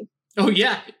Phoenix thing. Oh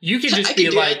yeah, you can just be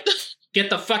like, get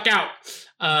the fuck out.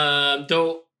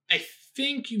 Though I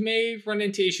think you may run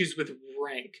into issues with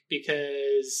rank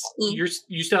because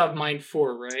you still have Mind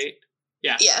 4, right?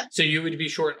 Yeah. So you would be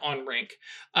short on rank.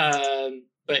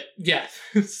 But yeah,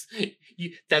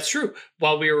 that's true.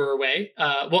 While we were away,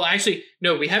 well, actually,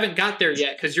 no, we haven't got there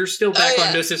yet because you're still back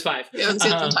on Gnosis 5. We haven't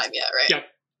seen some time yet, right? Yep.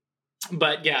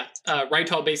 But yeah,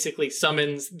 Rytal basically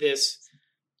summons this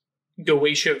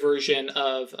Goetia version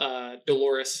of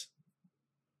Dolores.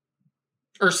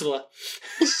 Ursula.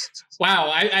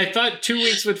 Wow, I thought 2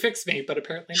 weeks would fix me, but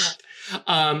apparently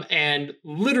not. And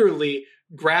literally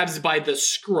grabs by the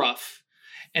scruff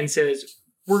and says,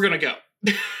 "We're gonna go."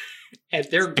 And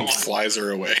they're gone. And flies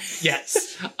her away.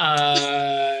 Yes.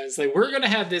 It's like, we're going to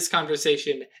have this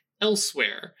conversation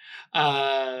elsewhere.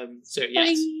 So,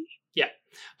 yes. Bye. Yeah.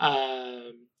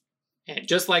 And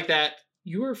just like that,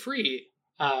 you are free.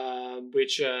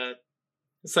 Which,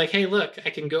 it's like, hey, look, I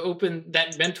can go open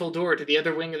that mental door to the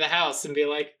other wing of the house and be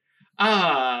like,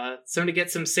 somebody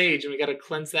get some sage and we got to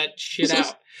cleanse that shit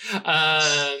out.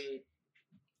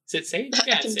 Is it sage?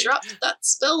 Yeah, I can drop that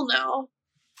spell now.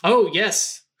 Oh,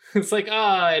 yes. It's like,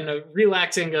 and a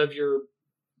relaxing of your,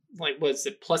 like, what's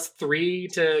it,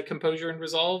 +3 to composure and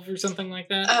resolve or something like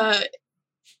that?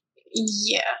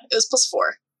 Yeah, it was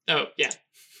 +4. Oh, yeah.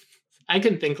 I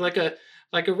can think like a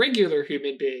regular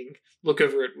human being. Look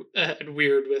over at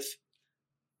Weird with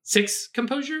 6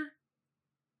 composure?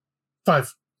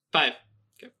 5. 5.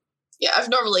 Okay. Yeah, I've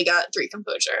normally got 3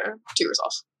 composure, 2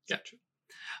 resolve. Gotcha.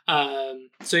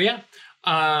 So yeah,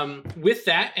 with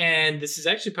that, and this is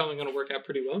actually probably going to work out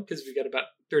pretty well because we've got about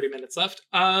 30 minutes left.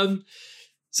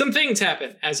 Some things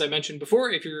happen, as I mentioned before.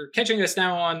 If you're catching us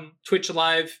now on Twitch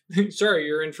Live, sorry,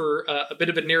 you're in for a bit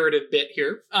of a narrative bit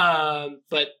here.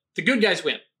 But the good guys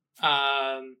win.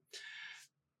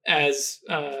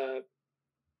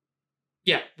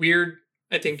 Weird.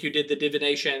 I think you did the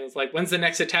divination. It's like, when's the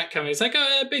next attack coming? It's like,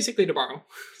 basically tomorrow.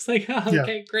 It's like,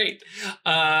 okay, great.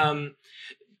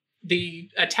 The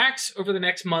attacks over the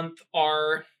next month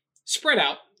are spread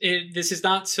out. This is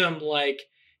not some like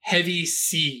heavy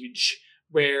siege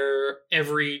where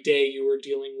every day you are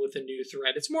dealing with a new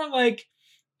threat. It's more like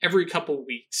every couple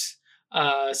weeks.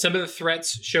 Some of the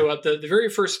threats show up. The very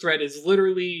first threat is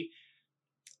literally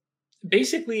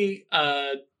basically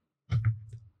I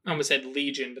almost said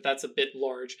legion, but that's a bit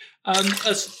large. A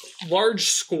large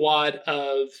squad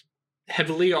of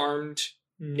heavily armed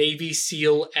Navy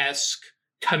SEAL-esque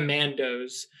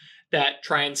commandos that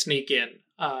try and sneak in.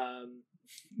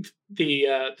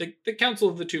 The Council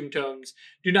of the Tomb Tomes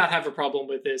do not have a problem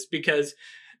with this because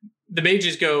the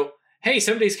mages go, hey,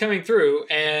 somebody's coming through,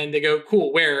 and they go,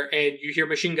 cool, where? And you hear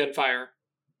machine gun fire.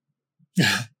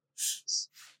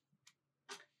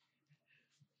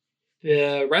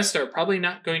 The rest are probably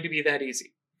not going to be that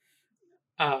easy.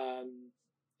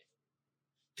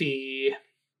 The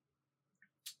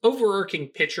overarching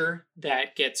picture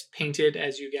that gets painted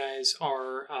as you guys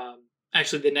are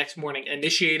actually the next morning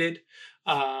initiated,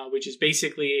 which is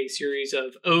basically a series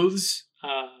of oaths.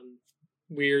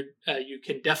 Weird, you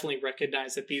can definitely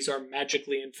recognize that these are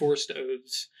magically enforced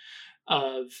oaths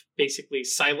of basically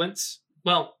silence.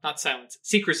 Well, not silence,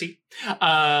 secrecy,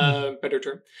 better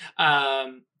term,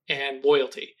 and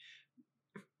loyalty.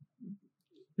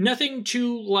 Nothing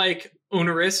too like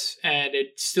onerous, and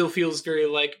it still feels very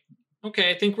like,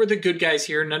 okay, I think we're the good guys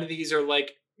here. None of these are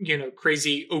like,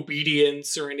 crazy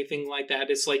obedience or anything like that.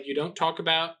 It's like, you don't talk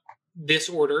about this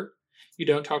order. You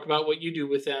don't talk about what you do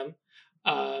with them.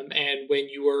 And when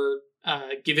you are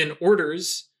given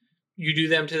orders, you do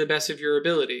them to the best of your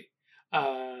ability.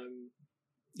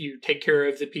 You take care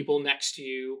of the people next to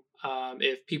you.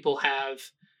 If people have,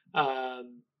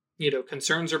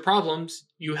 concerns or problems,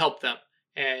 you help them.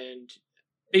 And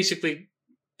basically,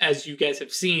 as you guys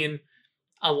have seen,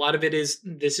 a lot of it is,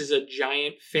 this is a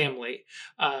giant family.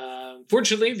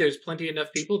 Fortunately, there's plenty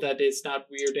enough people that it's not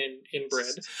weird and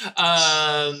inbred.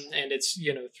 And it's,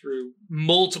 through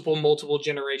multiple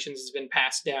generations has been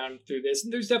passed down through this.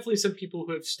 And there's definitely some people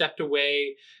who have stepped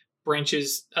away,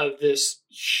 branches of this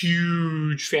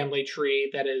huge family tree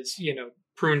that is,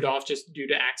 pruned off just due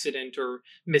to accident or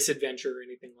misadventure or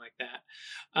anything like that.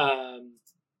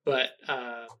 But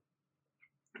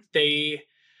they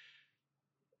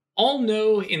all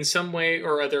know in some way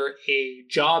or other a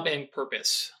job and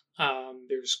purpose.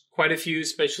 There's quite a few,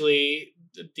 especially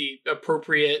the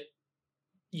appropriate,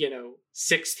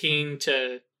 16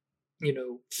 to,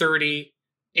 30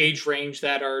 age range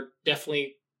that are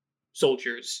definitely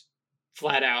soldiers,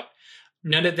 flat out.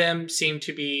 None of them seem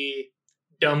to be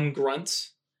dumb grunts.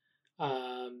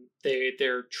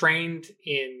 They're trained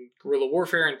in guerrilla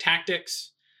warfare and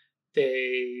tactics.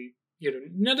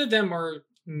 None of them are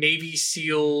Navy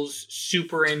SEALs,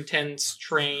 super intense,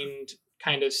 trained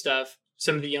kind of stuff.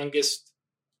 Some of the youngest,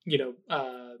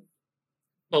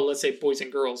 let's say boys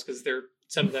and girls, because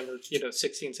some of them are,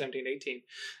 16, 17, 18,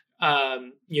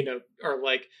 are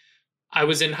like, I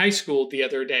was in high school the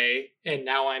other day and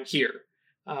now I'm here.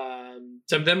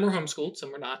 Some of them were homeschooled,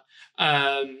 some were not.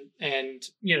 And,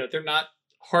 they're not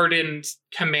hardened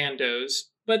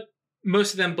commandos, but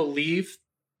most of them believe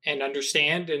and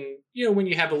understand. And, when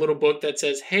you have a little book that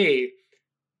says, hey.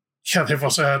 Yeah, they've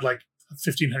also had like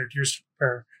 1,500 years to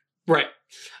prepare. Right.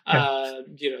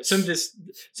 Yeah. Some of this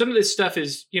stuff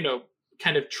is,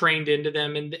 kind of trained into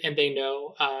them and they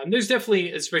know. There's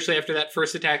definitely, especially after that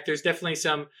first attack, there's definitely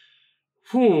some,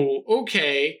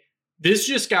 okay, this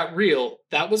just got real.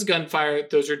 That was gunfire.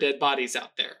 Those are dead bodies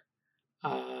out there.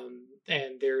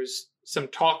 And there's some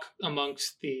talk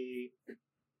amongst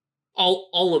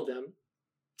all of them,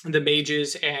 the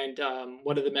mages and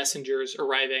one of the messengers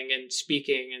arriving and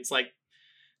speaking. And it's like,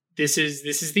 this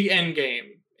is the end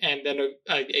game. And then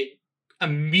a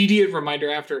immediate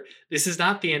reminder after, this is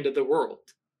not the end of the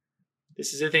world.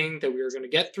 This is a thing that we are going to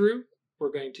get through.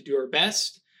 We're going to do our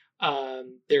best.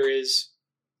 There is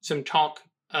some talk,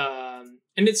 and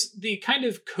it's the kind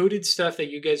of coded stuff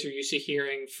that you guys are used to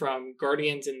hearing from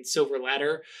Guardians and Silver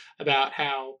Ladder about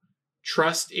how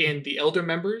trust in the Elder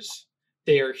members.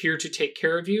 They are here to take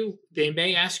care of you. They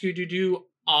may ask you to do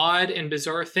odd and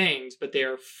bizarre things, but they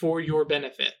are for your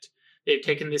benefit. They've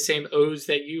taken the same oaths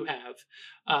that you have.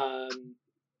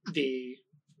 The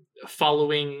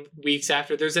following weeks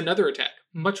after, there's another attack,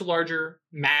 much larger,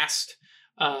 masked.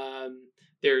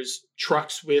 There's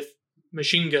trucks with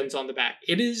machine guns on the back.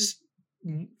 It is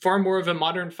far more of a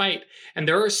modern fight, and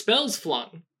there are spells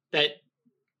flung that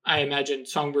I imagine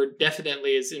Songbird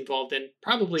definitely is involved in,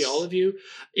 probably all of you,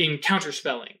 in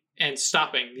counterspelling and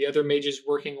stopping the other mages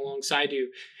working alongside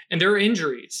you. And there are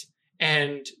injuries,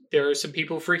 and there are some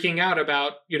people freaking out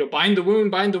about, bind the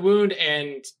wound,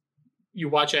 and you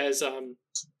watch as,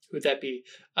 who'd that be?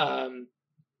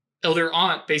 Elder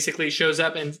Aunt basically shows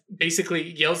up and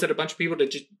basically yells at a bunch of people to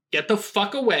just get the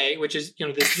fuck away, which is,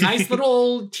 this nice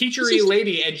little teachery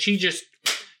lady, and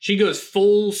she goes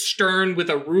full stern with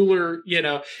a ruler,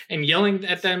 and yelling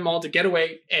at them all to get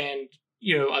away. And,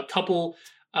 a couple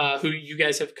who you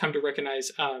guys have come to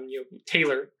recognize,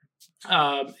 Taylor,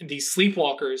 these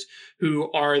sleepwalkers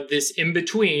who are this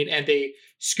in-between, and they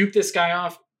scoop this guy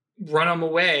off, run him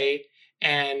away,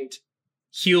 and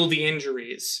heal the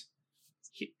injuries.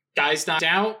 Guy's knocked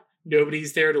out.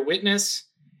 Nobody's there to witness.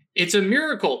 It's a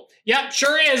miracle. Yep,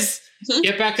 sure is.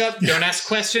 Get back up. Don't ask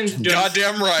questions.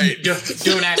 Goddamn right.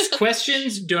 Don't ask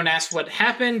questions. Don't ask what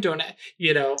happened.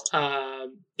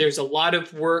 There's a lot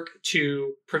of work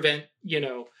to prevent,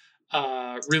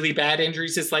 really bad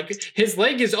injuries. It's like his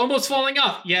leg is almost falling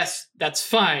off. Yes, that's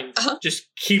fine.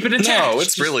 Just keep it attached. No,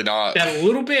 it's really not. That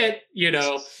little bit,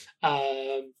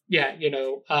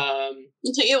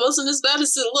 It wasn't as bad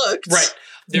as it looked. Right.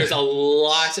 There's a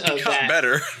lot of that.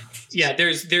 Better. Yeah,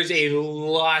 there's a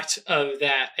lot of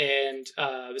that, and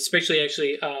especially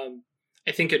actually,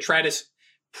 I think Atratus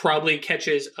probably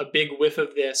catches a big whiff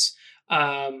of this,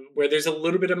 where there's a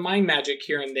little bit of mind magic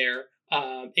here and there,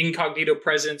 incognito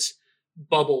presence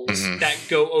bubbles that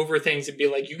go over things and be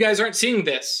like, you guys aren't seeing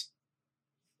this.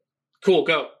 Cool,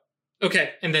 go.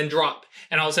 Okay, and then drop.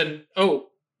 And all of a sudden, oh,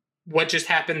 what just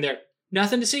happened there?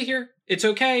 Nothing to see here. It's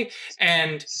okay.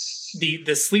 And the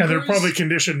sleepers... And they're probably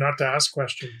conditioned not to ask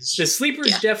questions. The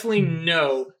sleepers definitely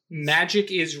know magic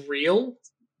is real.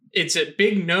 It's a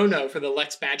big no-no for the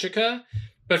Lex Magica.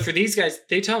 But for these guys,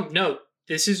 they tell them, no,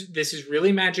 this is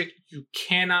really magic. You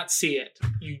cannot see it.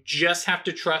 You just have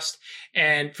to trust.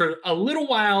 And for a little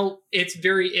while, it's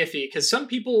very iffy because some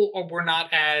people were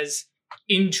not as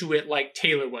into it like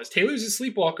Taylor was. Taylor's a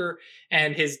sleepwalker,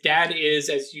 and his dad is,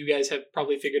 as you guys have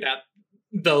probably figured out,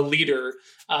 the leader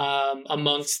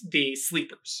amongst the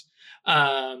sleepers.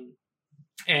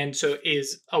 And so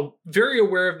is very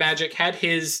aware of magic, had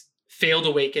his failed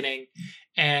awakening,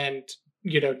 and,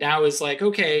 now is like,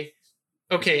 okay,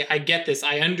 I get this.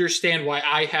 I understand why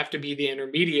I have to be the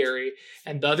intermediary.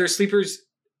 And the other sleepers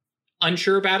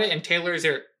unsure about it, and Taylor is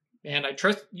there. Man, I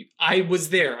trust you. I was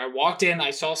there. I walked in.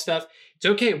 I saw stuff. It's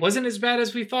okay. It wasn't as bad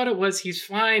as we thought it was. He's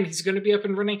fine. He's going to be up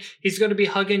and running. He's going to be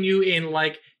hugging you in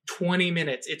like 20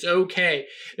 minutes. It's okay.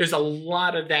 There's a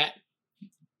lot of that.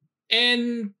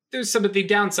 And there's some of the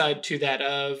downside to that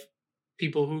of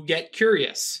people who get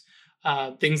curious,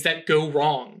 things that go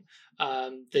wrong.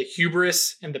 The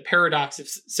hubris and the paradox. If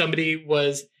somebody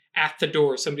was at the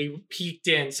door, somebody peeked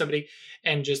in,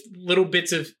 and just little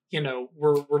bits of,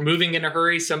 we're moving in a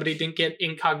hurry. Somebody didn't get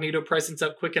incognito presence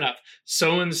up quick enough.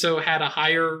 So-and-so had a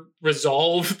higher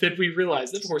resolve than we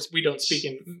realized. Of course, we don't speak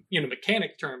in,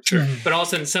 mechanic terms, but all of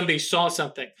a sudden somebody saw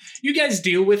something. You guys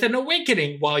deal with an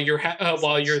awakening while you're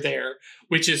there,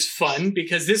 which is fun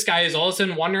because this guy is all of a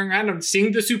sudden wandering around and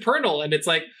seeing the supernal. And it's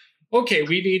like, okay,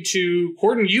 we need to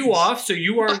cordon you off so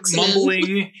you aren't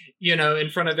mumbling, in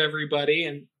front of everybody.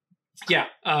 And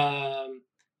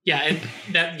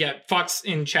Fox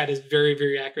in chat is very,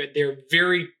 very accurate. They're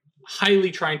very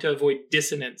highly trying to avoid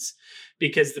dissonance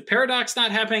because the paradox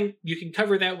not happening, you can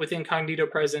cover that with incognito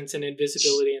presence and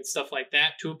invisibility and stuff like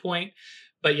that to a point.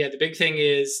 But yeah, the big thing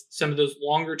is some of those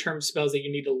longer term spells that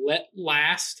you need to let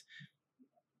last,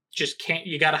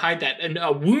 you got to hide that. And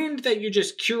a wound that you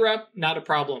just cure up, not a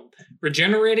problem.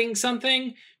 Regenerating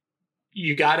something,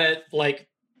 you got to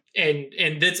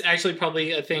and that's actually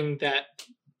probably a thing that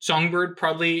Songbird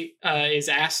probably is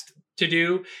asked to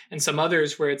do, and some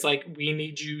others where it's like, we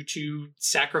need you to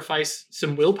sacrifice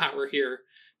some willpower here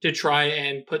to try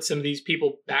and put some of these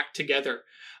people back together.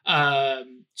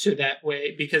 So that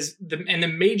way, because the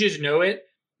mages know it,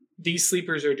 these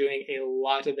sleepers are doing a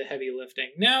lot of the heavy lifting.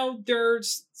 Now,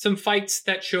 there's some fights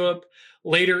that show up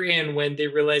later in when they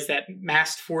realize that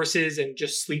massed forces and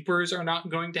just sleepers are not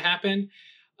going to happen.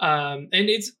 And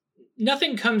it's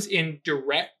nothing comes in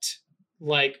direct.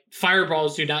 Like,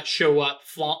 fireballs do not show up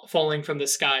falling from the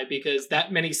sky, because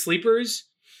that many sleepers,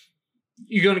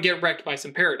 you're going to get wrecked by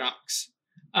some paradox.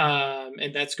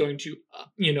 And that's going to,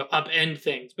 upend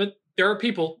things. But there are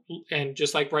people, and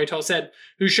just like Brighthall said,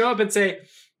 who show up and say,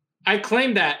 I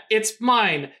claim that. It's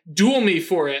mine. Duel me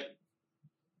for it.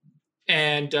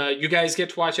 And you guys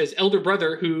get to watch as Elder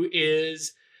Brother, who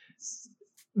is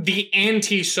the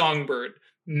anti-Songbird.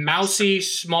 Mousy,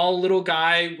 small little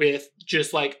guy with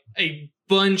just like a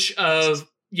bunch of,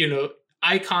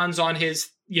 icons on his,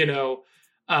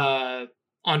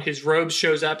 on his robes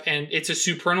shows up, and it's a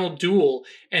supernal duel.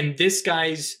 And this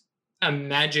guy's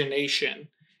imagination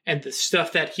and the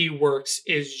stuff that he works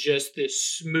is just this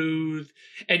smooth.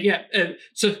 And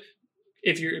so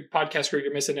if you're a podcast crew,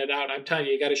 you're missing it out. I'm telling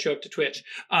you, you got to show up to Twitch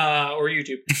or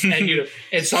YouTube. And,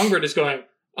 and Songbird is going,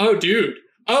 oh, dude.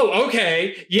 Oh,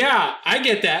 okay. Yeah, I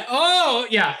get that. Oh,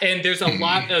 yeah. And there's a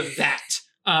lot of that.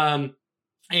 And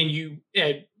you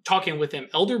talking with him,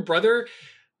 Elder Brother,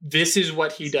 this is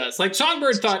what he does. Like,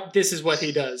 Songbird thought this is what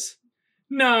he does.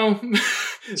 No.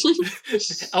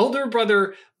 Elder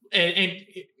Brother, and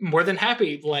more than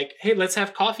happy, like, hey, let's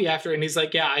have coffee after. And he's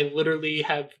like, yeah, I literally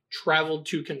have traveled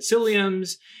to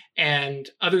conciliums and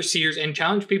other seers and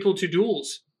challenged people to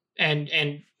duels and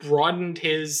broadened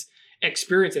his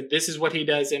experience. And this is what he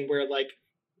does. And where, like,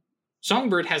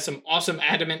 Songbird has some awesome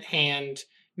adamant hand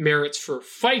merits for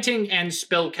fighting and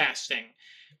spell casting.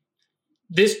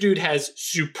 This dude has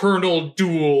supernal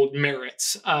duel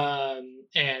merits.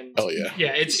 And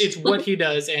it's what he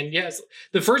does. And yes,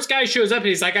 the first guy shows up and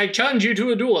he's like, I challenge you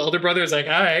to a duel. Elder Brother is like,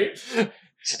 all right.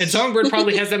 And Songbird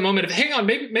probably has that moment of, hang on,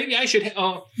 maybe I should.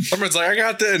 Songbird like, I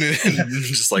got that. And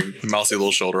just like mousy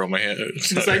little shoulder on my hand.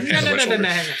 It's like, no, hang on.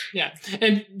 Yeah.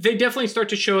 And they definitely start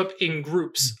to show up in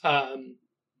groups.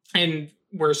 And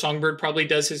where Songbird probably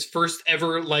does his first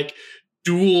ever like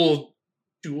duel.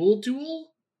 Duel? Duel.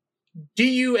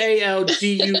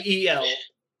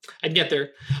 I'd get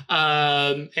there.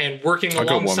 And working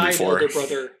alongside Elder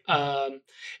Brother.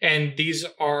 And these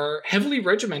are heavily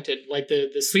regimented. Like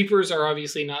the sleepers are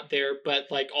obviously not there, but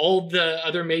like all the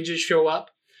other mages show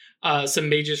up. Some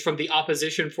mages from the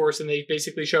opposition force, and they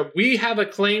basically show up. We have a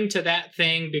claim to that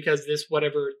thing because this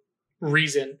whatever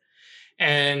reason.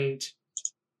 And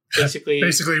basically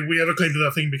we have a claim to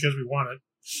that thing because we want it.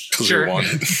 Sure. We want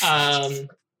it.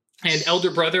 And Elder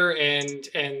Brother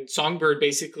and Songbird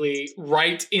basically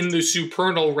write in the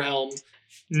supernal realm,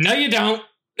 no you don't,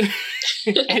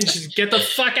 and just get the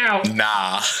fuck out.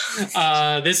 Nah.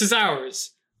 This is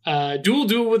ours.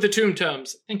 Duel with the Tomb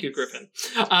Tomes. Thank you, Griffin.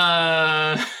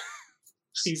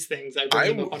 These things, I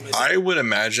bring them up on myself. I would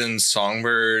imagine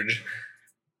Songbird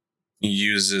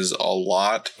uses a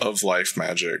lot of life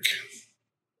magic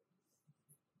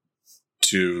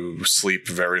to sleep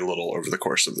very little over the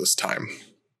course of this time.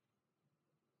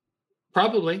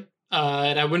 Probably.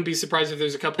 And I wouldn't be surprised if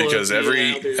there's a couple because of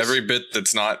every bit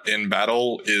that's not in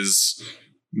battle is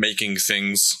making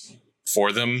things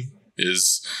for them,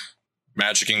 is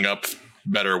magicking up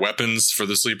better weapons for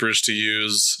the sleepers to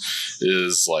use,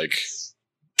 is like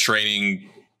training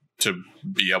to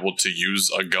be able to use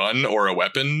a gun or a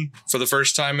weapon for the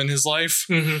first time in his life.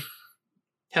 Mm-hmm.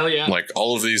 Hell yeah. Like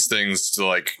all of these things to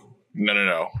like,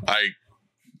 no.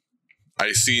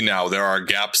 I see now there are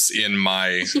gaps in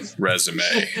my resume,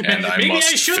 and maybe I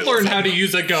should learn how to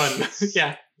use a gun.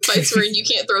 Yeah. Fights where you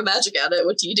can't throw magic at it.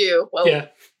 What do you do? Well, yeah.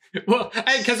 Well,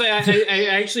 because I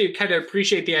actually kind of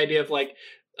appreciate the idea of like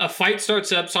a fight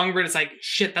starts up, Songbird is like,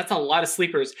 shit, that's a lot of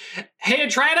sleepers. Hey,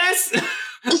 Atreides,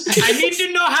 I need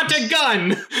to know how to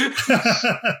gun.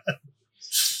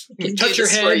 Touch your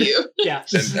head. You. Yeah.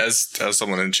 And as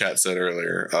someone in chat said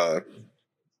earlier,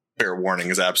 fair warning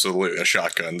is absolutely a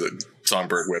shotgun that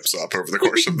Songbird whips up over the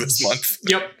course of this month.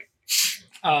 Yep.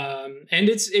 And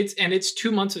it's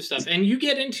 2 months of stuff, and you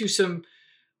get into some,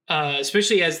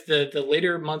 especially as the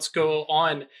later months go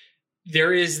on,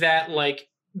 there is that like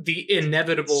the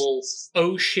inevitable,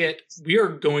 oh shit, we are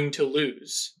going to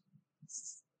lose.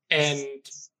 And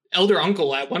Elder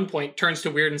Uncle at one point turns to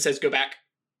Weird and says, go back.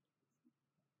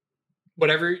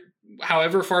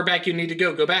 However far back you need to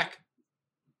go back.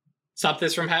 Stop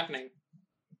this from happening.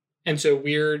 And so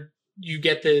Weird, you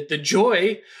get the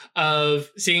joy of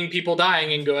seeing people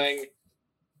dying and going,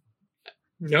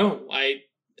 no, I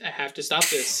have to stop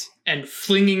this. And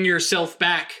flinging yourself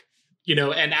back,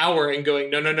 an hour and going,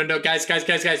 no, guys,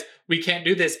 we can't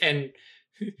do this. And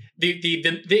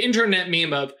the internet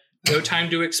meme of no time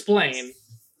to explain.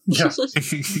 Yeah.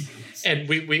 And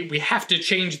we have to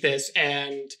change this.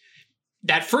 And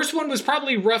that first one was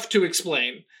probably rough to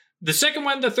explain. The second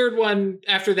one, the third one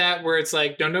after that, where it's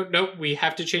like, no, we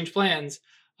have to change plans.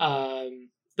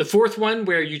 The fourth one,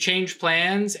 where you change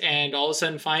plans and all of a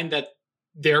sudden find that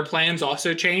their plans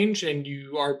also change, and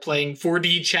you are playing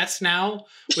 4D chess now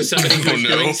with somebody who's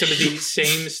doing some of the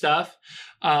same stuff.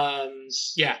 And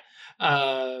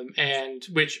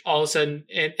which all of a sudden,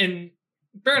 and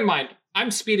bear in mind, I'm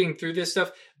speeding through this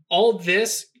stuff. All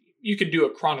this you could do a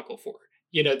chronicle for.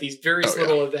 These various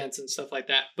little events and stuff like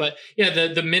that. But yeah,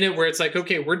 the minute where it's like,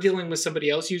 okay, we're dealing with somebody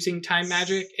else using time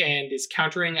magic and is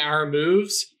countering our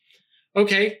moves.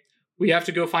 Okay, we have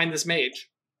to go find this mage.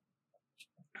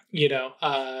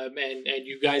 And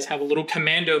you guys have a little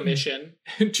commando mission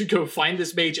to go find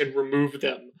this mage and remove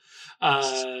them.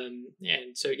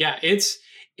 And so yeah, it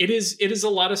is a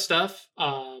lot of stuff.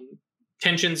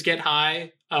 Tensions get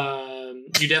high.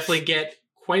 You definitely get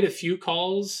quite a few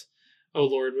calls. Oh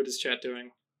Lord, what is chat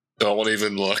doing? Don't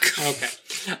even look. Okay.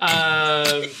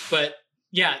 But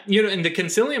yeah, and the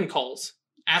Concilium calls,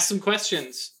 ask some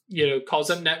questions, calls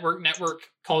up network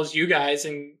calls you guys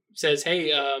and says,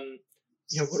 hey,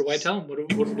 what do I tell them? What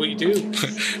do we do?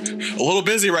 A little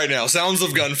busy right now. Sounds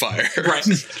of gunfire. Right.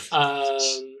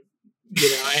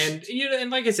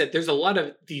 And like I said, there's a lot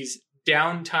of these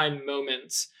downtime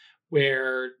moments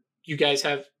where you guys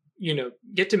have,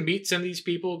 get to meet some of these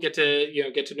people, get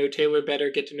to know Taylor better,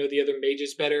 get to know the other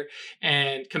mages better.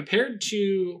 And compared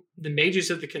to the mages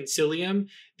of the Concilium,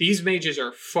 these mages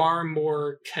are far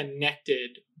more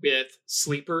connected with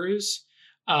sleepers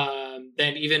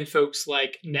than even folks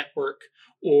like Network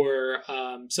or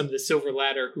some of the Silver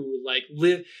Ladder who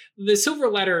live. The Silver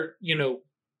Ladder,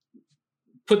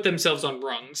 put themselves on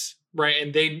rungs, right?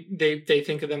 And they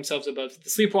think of themselves above the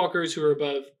Sleepwalkers, who are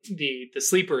above the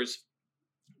sleepers.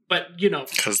 But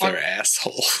because they're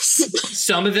assholes.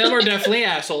 Some of them are definitely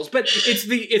assholes, but it's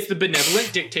the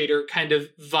benevolent dictator kind of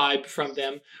vibe from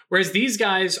them. Whereas these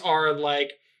guys are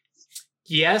like,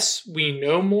 yes, we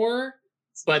know more,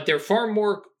 but they're far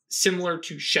more similar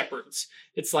to shepherds.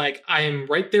 It's like, I am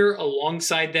right there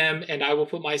alongside them, and I will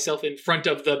put myself in front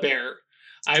of the bear.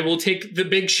 I will take the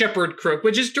big shepherd crook,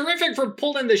 which is terrific for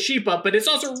pulling the sheep up, but it's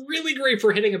also really great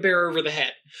for hitting a bear over the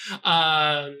head.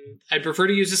 I'd prefer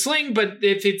to use a sling, but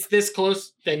if it's this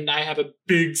close, then I have a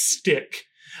big stick.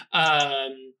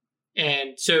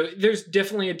 And so there's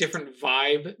definitely a different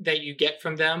vibe that you get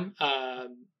from them.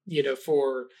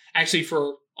 For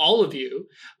all of you,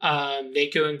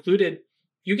 Mako included,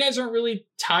 you guys aren't really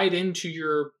tied into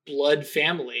your blood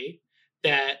family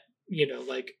that,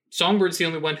 Songbird's the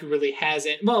only one who really has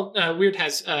it. Well, Weird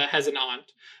has an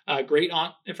aunt, great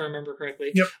aunt, if I remember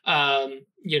correctly. Yep.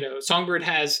 Songbird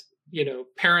has,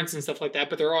 parents and stuff like that,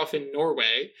 but they're off in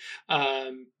Norway.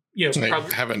 They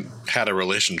haven't had a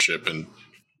relationship in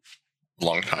a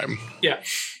long time. Yeah.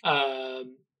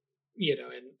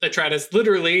 And Atratus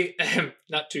literally,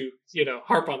 not to,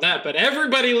 harp on that, but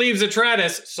everybody leaves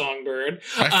Atratus, Songbird.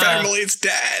 My family's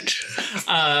dead.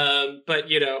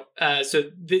 So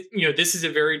this is a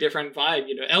very different vibe.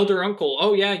 Elder Uncle,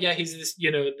 oh yeah, he's this,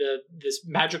 this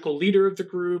magical leader of the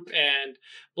group and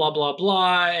blah, blah,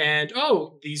 blah. And,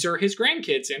 oh, these are his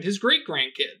grandkids and his great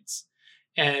grandkids.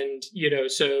 And,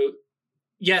 so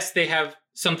yes, they have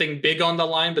something big on the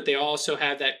line, but they also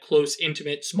have that close,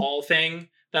 intimate, small thing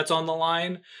that's on the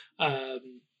line.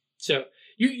 So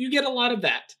you get a lot of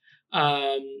that.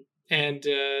 And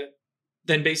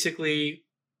then basically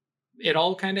it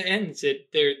all kind of ends.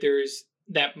 There's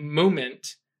that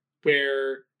moment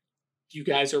where you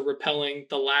guys are repelling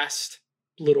the last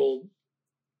little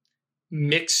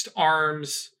mixed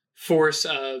arms force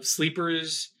of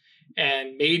sleepers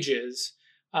and mages,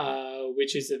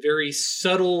 which is a very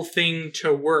subtle thing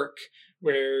to work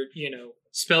where,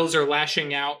 spells are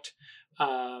lashing out.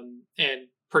 And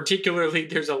particularly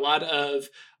there's a lot of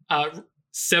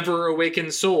Sever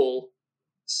Awakened Soul.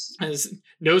 As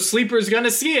no sleeper's gonna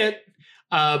see it,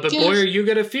 but boy, are you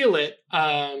gonna feel it,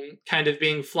 kind of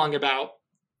being flung about.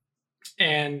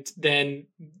 And then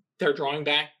they're drawing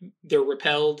back, they're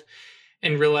repelled,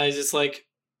 and realize it's like,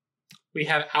 we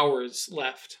have hours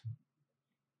left.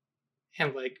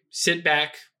 And sit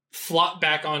back, flop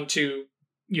back onto,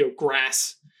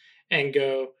 grass, and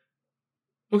go,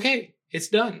 okay, it's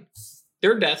done.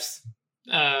 They're deaths.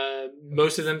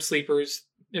 Most of them sleepers.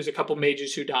 There's a couple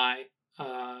mages who die.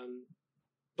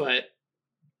 But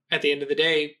at the end of the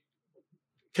day,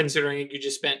 considering you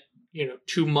just spent,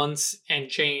 2 months and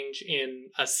change in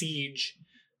a siege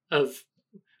of,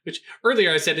 which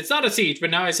earlier I said it's not a siege,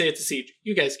 but now I say it's a siege.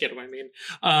 You guys get what I mean.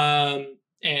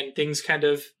 And things kind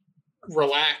of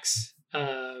relax,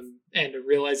 and a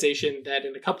realization that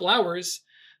in a couple hours,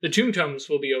 the Tomb Tomes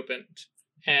will be opened,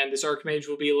 and this Archmage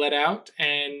will be let out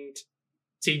and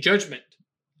see judgment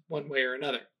one way or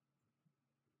another.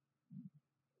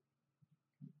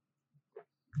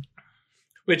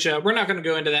 Which we're not going to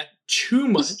go into that too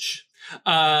much,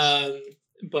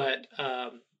 but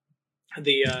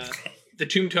the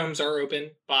Tomb Tomes are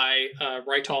open by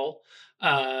Rytal,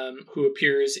 who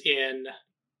appears in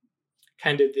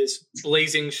kind of this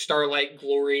blazing starlight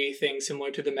glory thing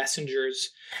similar to the Messengers.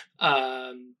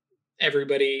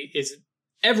 Everybody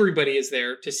is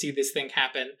there to see this thing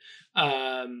happen.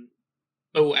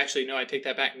 Oh, actually, no, I take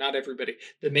that back. Not everybody.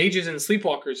 The mages and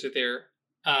sleepwalkers are there.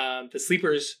 The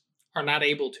sleepers are not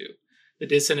able to. The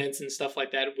dissonance and stuff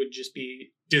like that would just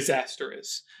be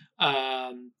disastrous,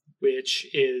 which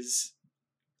is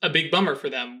a big bummer for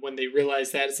them when they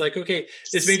realize that it's like, okay,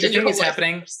 this major thing is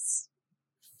happening.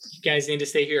 You guys need to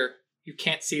stay here. You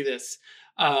can't see this.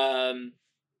 But,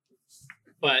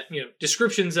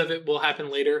 descriptions of it will happen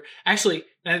later. Actually,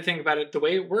 now that I think about it, the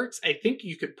way it works, I think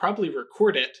you could probably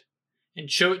record it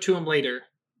and show it to them later.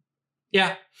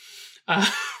 Yeah.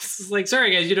 It's like,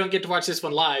 sorry guys, you don't get to watch this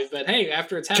one live, but hey,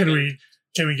 after it's happening.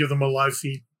 Can we give them a live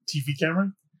feed TV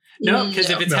camera? No, because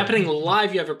if it's happening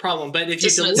live, you have a problem. But if you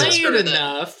delay it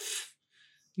enough,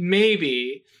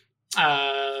 maybe,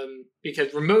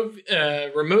 because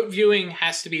remote viewing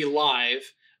has to be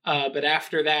live. But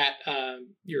after that,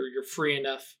 you're free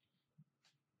enough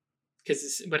because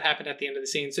it's what happened at the end of the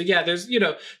scene. So yeah, there's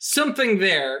something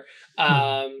there.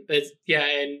 But yeah,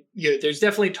 and there's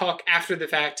definitely talk after the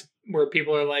fact where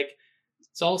people are like,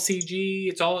 it's all CG,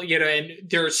 it's all and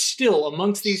there's still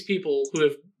amongst these people who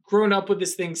have grown up with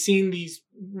this thing, seen these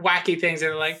wacky things, that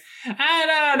are like, I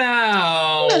don't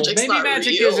know, maybe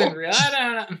magic isn't real. I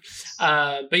don't know.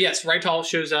 But yes, Rytal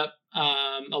shows up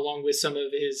along with some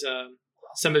of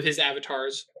his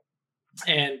avatars,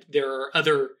 and there are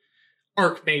other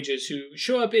archmages who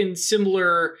show up in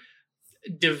similar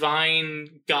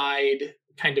divine guide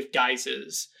kind of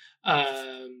guises,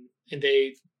 and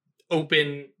they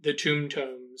open the Tomb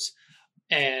Tomes,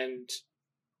 and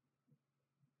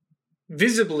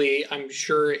visibly, I'm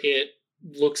sure it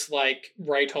looks like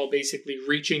Rytal basically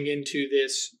reaching into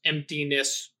this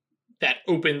emptiness that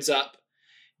opens up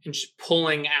and just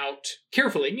pulling out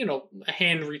carefully, a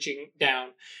hand reaching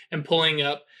down and pulling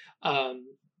up a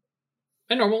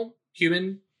normal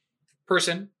human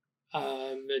person,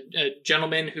 a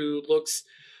gentleman who looks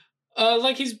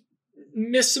like he's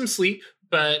missed some sleep,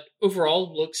 but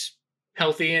overall looks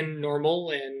healthy and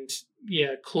normal, and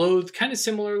clothed kind of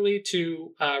similarly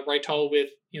to Rytal with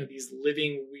these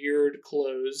living weird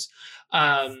clothes,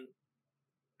 and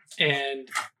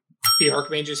the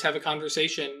Archmages have a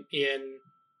conversation in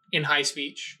high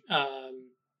speech,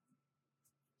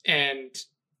 and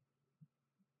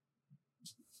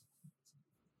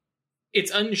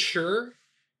it's unsure.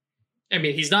 I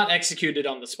mean, he's not executed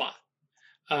on the spot,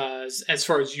 as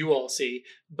far as you all see,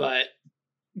 but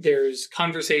there's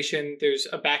conversation, there's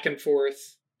a back and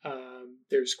forth,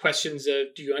 there's questions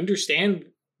of, do you understand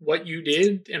what you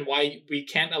did and why we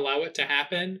can't allow it to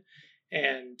happen?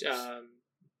 And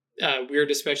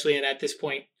Weird especially, and at this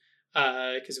point,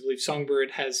 because I believe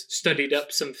Songbird has studied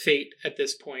up some fate at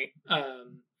this point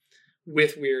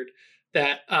with Weird,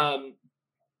 that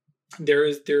there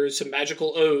is some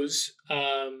magical oaths,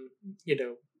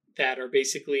 that are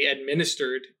basically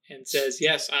administered, and says,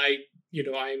 yes, I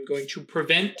am going to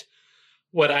prevent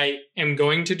what I am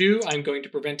going to do. I'm going to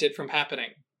prevent it from happening.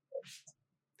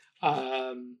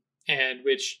 And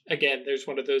which, again, there's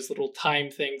one of those little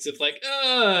time things of like,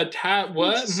 what?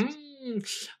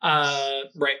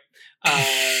 Right.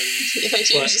 If I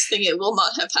change this thing, it will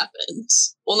not have happened.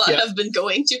 Will not have been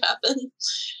going to happen.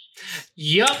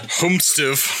 Yep.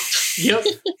 Homestive. Yep.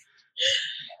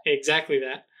 Exactly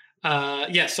that.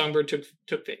 Yes, Songbird took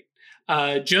fate.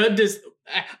 Judd does.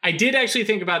 I did actually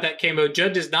think about that, Kambo.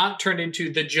 Judd does not turn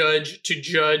into the judge to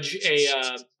judge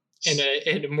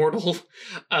an immortal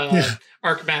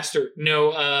Archmaster.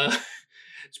 No,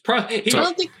 it's probably. I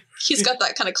don't think he's got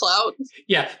that kind of clout.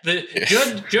 Yeah,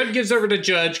 Judd gives over to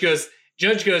Judge.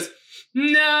 Judge goes,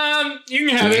 no, you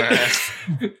can have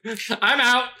it. I'm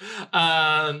out.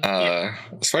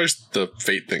 As far as the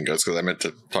fate thing goes, because I meant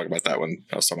to talk about that when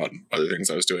I was talking about other things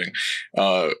I was doing,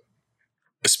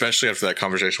 especially after that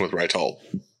conversation with Rytal,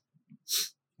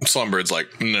 Slumbird's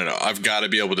like, no, I've got to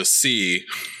be able to see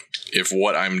if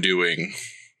what I'm doing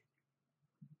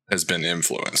has been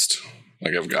influenced.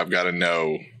 Like I've got to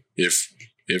know if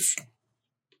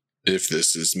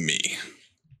this is me.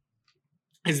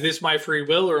 Is this my free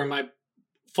will, or am I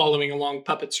following along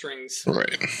puppet strings?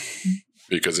 Right.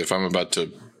 because if I'm about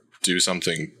to do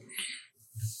something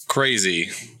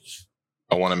crazy,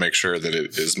 I want to make sure that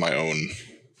it is my own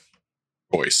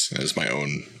voice, is my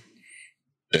own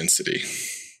density.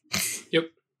 Yep.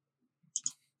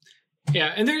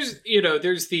 Yeah, and there's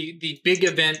the big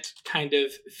event kind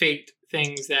of fate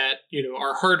things that,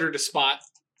 are harder to spot.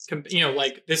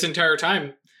 Like this entire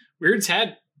time, Weird's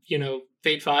had,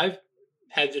 Fate 5,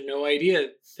 had no idea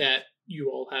that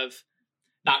you all have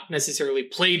not necessarily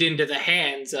played into the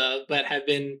hands of, but have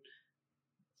been,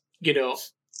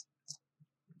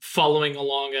 following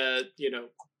along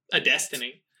a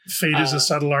destiny. Fate is a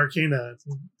subtle arcana.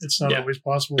 It's not always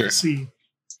possible to see.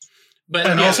 But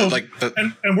and also, like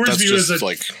and Weird's view is that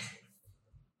like.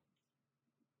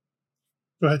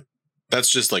 Go ahead. That's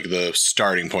just like the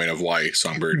starting point of why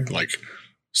Songbird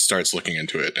starts looking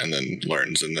into it and then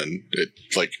learns, and then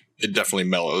it definitely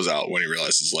mellows out when he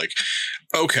realizes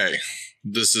okay,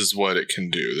 this is what it can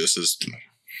do. This is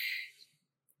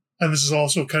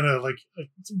also kind of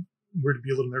Weird to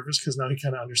be a little nervous because now he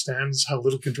kind of understands how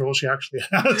little control she actually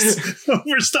has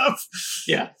over stuff.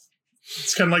 Yeah.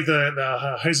 It's kind of like the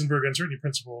Heisenberg uncertainty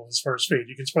principle as far as fate.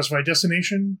 You can specify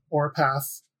destination or a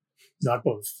path, not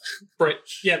both. Right.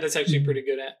 Yeah, that's actually pretty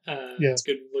good at. It's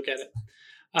good to look at it.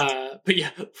 But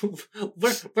yeah,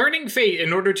 learning fate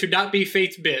in order to not be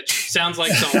fate's bitch sounds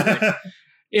like something.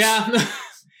 Yeah.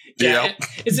 Yeah.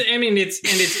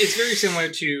 It's very similar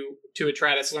to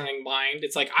Atratus learning mind.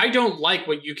 It's like, I don't like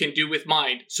what you can do with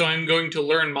mind, so I'm going to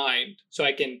learn mind so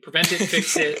I can prevent it,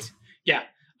 fix it. Yeah.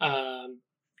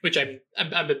 Which I'm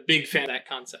a big fan of that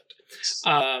concept.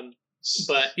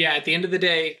 But yeah, at the end of the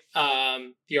day,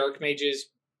 the Archmages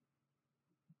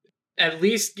at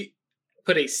least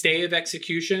put a stay of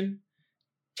execution,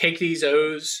 take these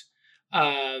O's,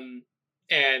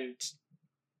 and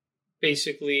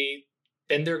basically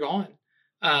then they're gone.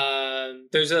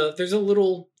 There's a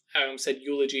little, I almost said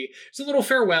eulogy. There's a little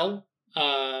farewell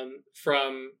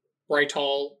from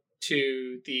Brytal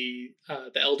to the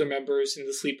elder members and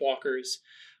the Sleepwalkers,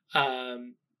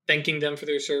 thanking them for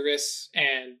their service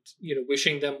and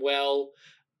wishing them well.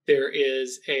 There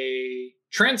is a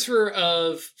transfer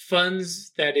of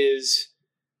funds that is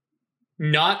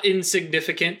not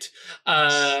insignificant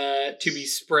to be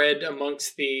spread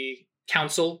amongst the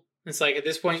council. It's like at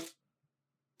this point,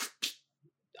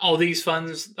 all these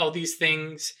funds, all these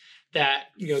things that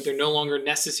they're no longer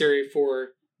necessary for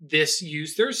this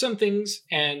use. There's some things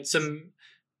and some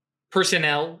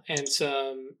personnel and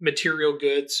some material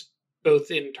goods, both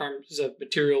in terms of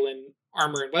material and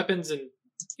armor and weapons and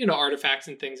artifacts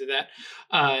and things of that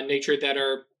nature that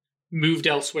are moved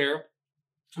elsewhere.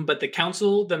 But the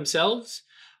council themselves,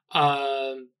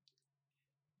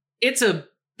 it's a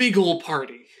big old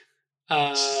party.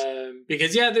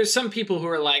 Because there's some people who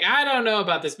are like, I don't know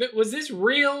about this, but was this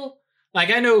real? I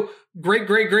know great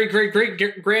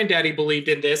granddaddy believed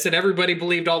in this and everybody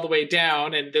believed all the way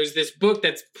down. And there's this book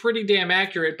that's pretty damn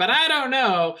accurate, but I don't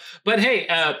know. But hey,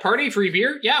 party, free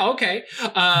beer. Yeah. Okay.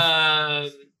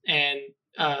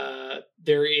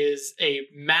 There is a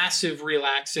massive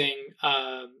relaxing,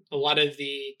 a lot of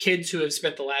the kids who have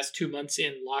spent the last 2 months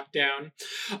in lockdown,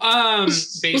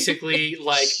 basically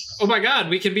oh my God,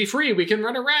 we can be free. We can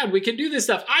run around. We can do this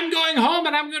stuff. I'm going home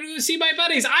and I'm going to go see my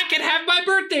buddies. I can have my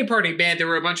birthday party. Man, there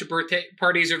were a bunch of birthday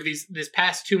parties over this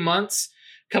past 2 months.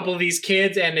 A couple of these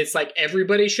kids, and it's like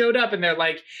everybody showed up and they're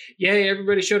like, yay,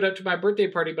 everybody showed up to my birthday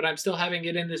party, but I'm still having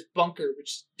it in this bunker, which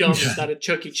is dumb. It's not a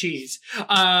Chuck E. Cheese.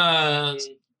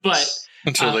 But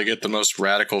until they get the most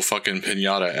radical fucking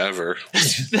piñata ever.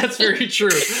 That's very true.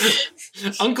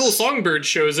 Uncle Songbird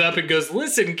shows up and goes,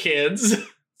 listen, kids.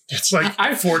 It's like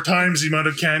 4 times the amount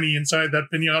of candy inside that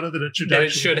piñata that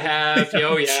it should have.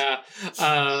 Oh, yeah.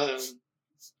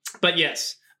 But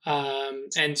yes.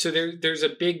 And so there's a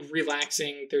big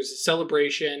relaxing, there's a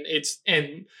celebration.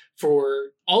 And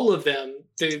for all of them,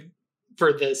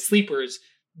 for the sleepers,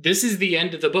 this is the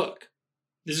end of the book.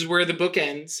 This is where the book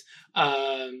ends.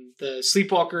 The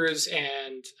Sleepwalkers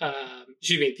and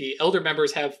the Elder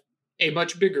members have a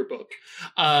much bigger book,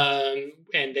 and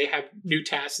they have new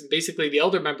tasks. And basically, the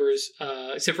Elder members,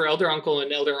 except for Elder Uncle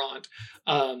and Elder Aunt,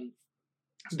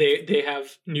 they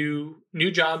have new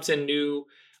jobs and new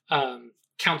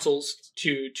councils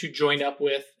to join up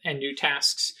with and new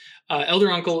tasks. Elder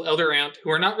Uncle, Elder Aunt,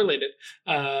 who are not related,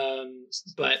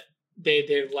 but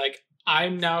they're like,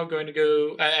 I'm now going to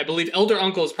go. I believe Elder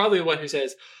Uncle is probably the one who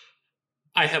says,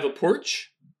 I have a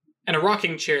porch and a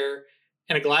rocking chair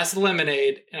and a glass of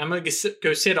lemonade, and I'm going to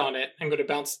go sit on it. I'm going to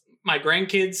bounce my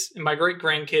grandkids and my great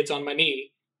grandkids on my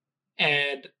knee,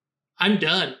 and I'm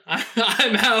done.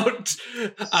 I'm out.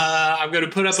 I'm going to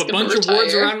put up a bunch of retire.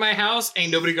 wards around my house.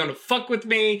 Ain't nobody going to fuck with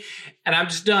me. And I'm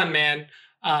just done, man.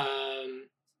 And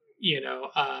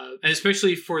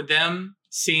especially for them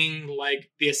seeing like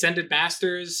the Ascended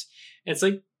Masters, it's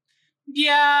like,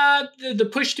 yeah, the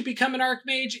push to become an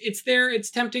Archmage, it's there, it's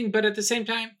tempting, but at the same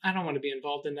time, I don't want to be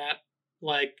involved in that.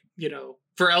 Like,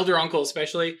 for Elder Uncle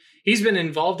especially, he's been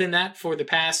involved in that for the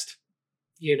past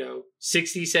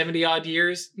 60, 70 odd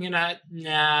years.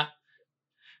 Nah,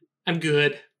 I'm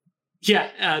good.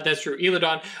 Yeah, that's true.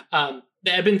 Eladon,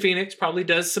 the Ebon Phoenix probably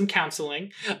does some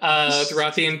counseling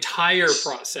throughout the entire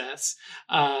process,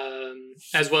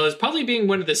 as well as probably being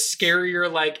one of the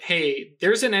scarier, like, hey,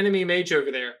 there's an enemy mage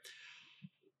over there.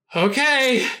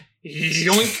 Okay,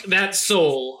 yoink that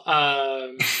soul.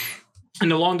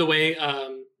 And along the way,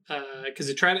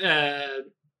 because Tritus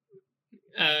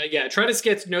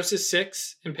gets Gnosis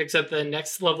 6 and picks up the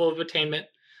next level of attainment,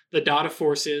 the Dot of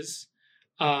Forces.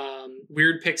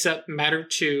 Weird picks up Matter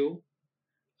 2,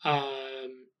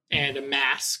 and a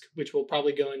Mask, which we'll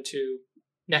probably go into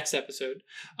next episode.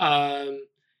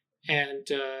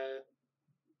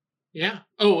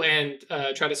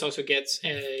 Tritus also gets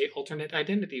a alternate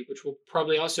identity, which we'll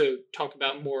probably also talk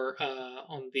about more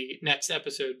on the next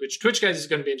episode, which Twitch Guys is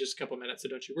going to be in just a couple minutes, so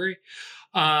don't you worry.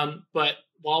 But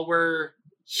while we're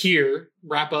here,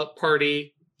 wrap up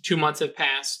party, 2 months have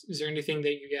passed. Is there anything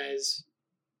that you guys...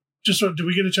 did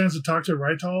we get a chance to talk to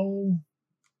Rytal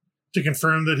to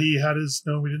confirm that he had his...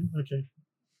 No, we didn't? Okay.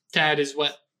 Tad is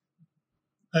what?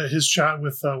 His chat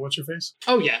with What's-Her-Face?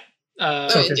 Oh, yeah.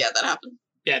 Okay. Yeah, that happened.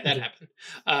 Yeah, that happened.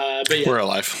 But yeah. We're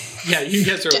alive. Yeah, you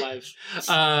guys are alive.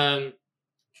 And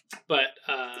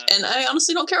I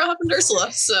honestly don't care what happened to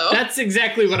Ursula, so... That's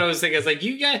exactly what I was thinking. I was like,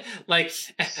 you guys... Like,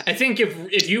 I think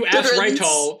if you asked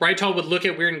Rytal would look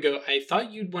at Weird and go, I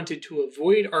thought you'd wanted to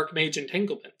avoid Archmage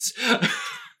entanglements.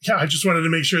 Yeah, I just wanted to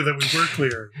make sure that we were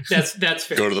clear. That's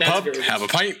fair. Go to the pub, have a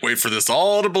pint, wait for this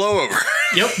all to blow over.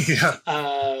 Yep. Yeah.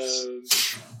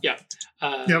 Yeah.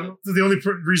 The only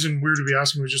reason Weird would be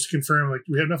asking was just to confirm, like,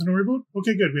 do we have nothing to worry about?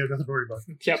 Okay, good. We have nothing to worry about.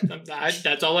 Yep.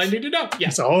 That's all I need to know. Yeah.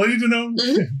 That's all I need to know.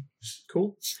 Mm-hmm.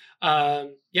 Cool.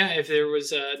 If there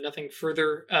was nothing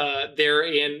further there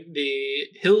in the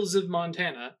hills of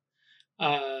Montana,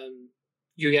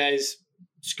 you guys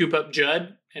scoop up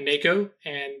Judd and Nako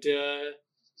and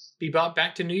be brought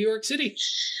back to New York City.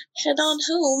 Head on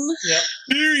home. Yep.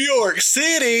 New York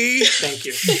City! Thank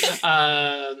you.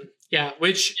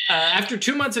 Which after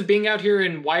 2 months of being out here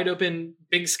in wide open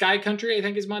big sky country, I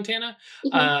think is Montana,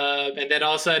 and then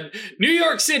all of a sudden, New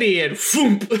York City, and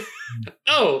whoomp!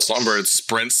 Oh! Slumbird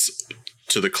sprints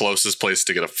to the closest place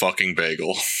to get a fucking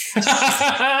bagel.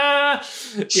 Yeah,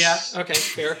 okay,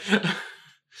 fair.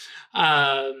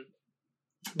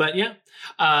 But yeah.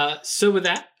 So with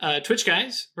that, Twitch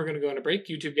guys, we're going to go on a break.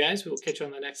 YouTube guys, we will catch you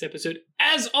on the next episode.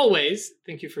 As always,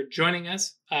 thank you for joining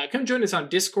us. Come join us on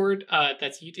Discord.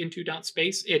 That's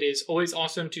yeetinto.space. It is always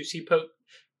awesome to see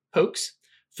folks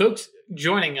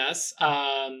joining us.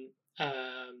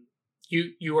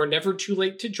 You are never too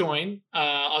late to join.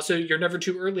 Also, you're never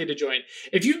too early to join.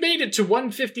 If you've made it to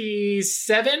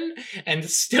 157 and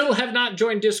still have not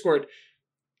joined Discord,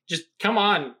 just come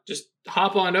on, just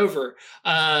hop on over.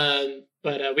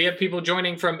 But we have people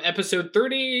joining from episode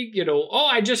 30,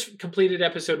 I just completed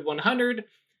episode 100.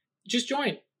 Just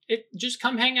join. Just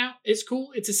come hang out. It's cool.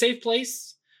 It's a safe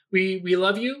place. We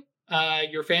love you.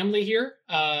 Your family here.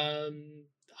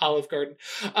 Olive Garden.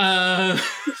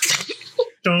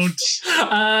 Don't.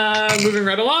 Moving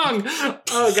right along.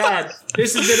 Oh, God.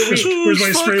 This has been a week. Where's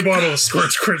my spray bottle?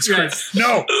 Squirt. Yes.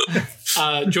 No!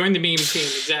 Join the meme team,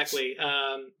 exactly.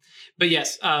 But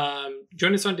yes,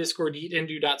 join us on Discord,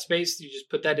 yeetinto.space. You just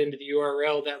put that into the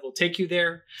URL. That will take you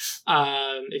there.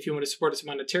 If you want to support us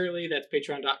monetarily, that's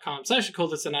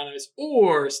patreon.com/occultistanonymous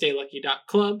or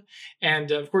staylucky.club.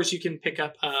 And of course, you can pick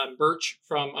up merch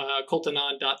from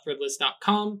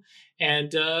occultanon.threadless.com.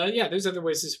 And there's other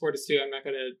ways to support us too. I'm not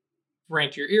going to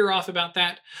rant your ear off about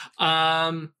that.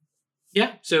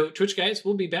 So Twitch guys,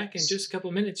 we'll be back in just a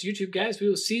couple minutes. YouTube guys, we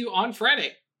will see you on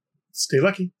Friday. Stay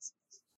lucky.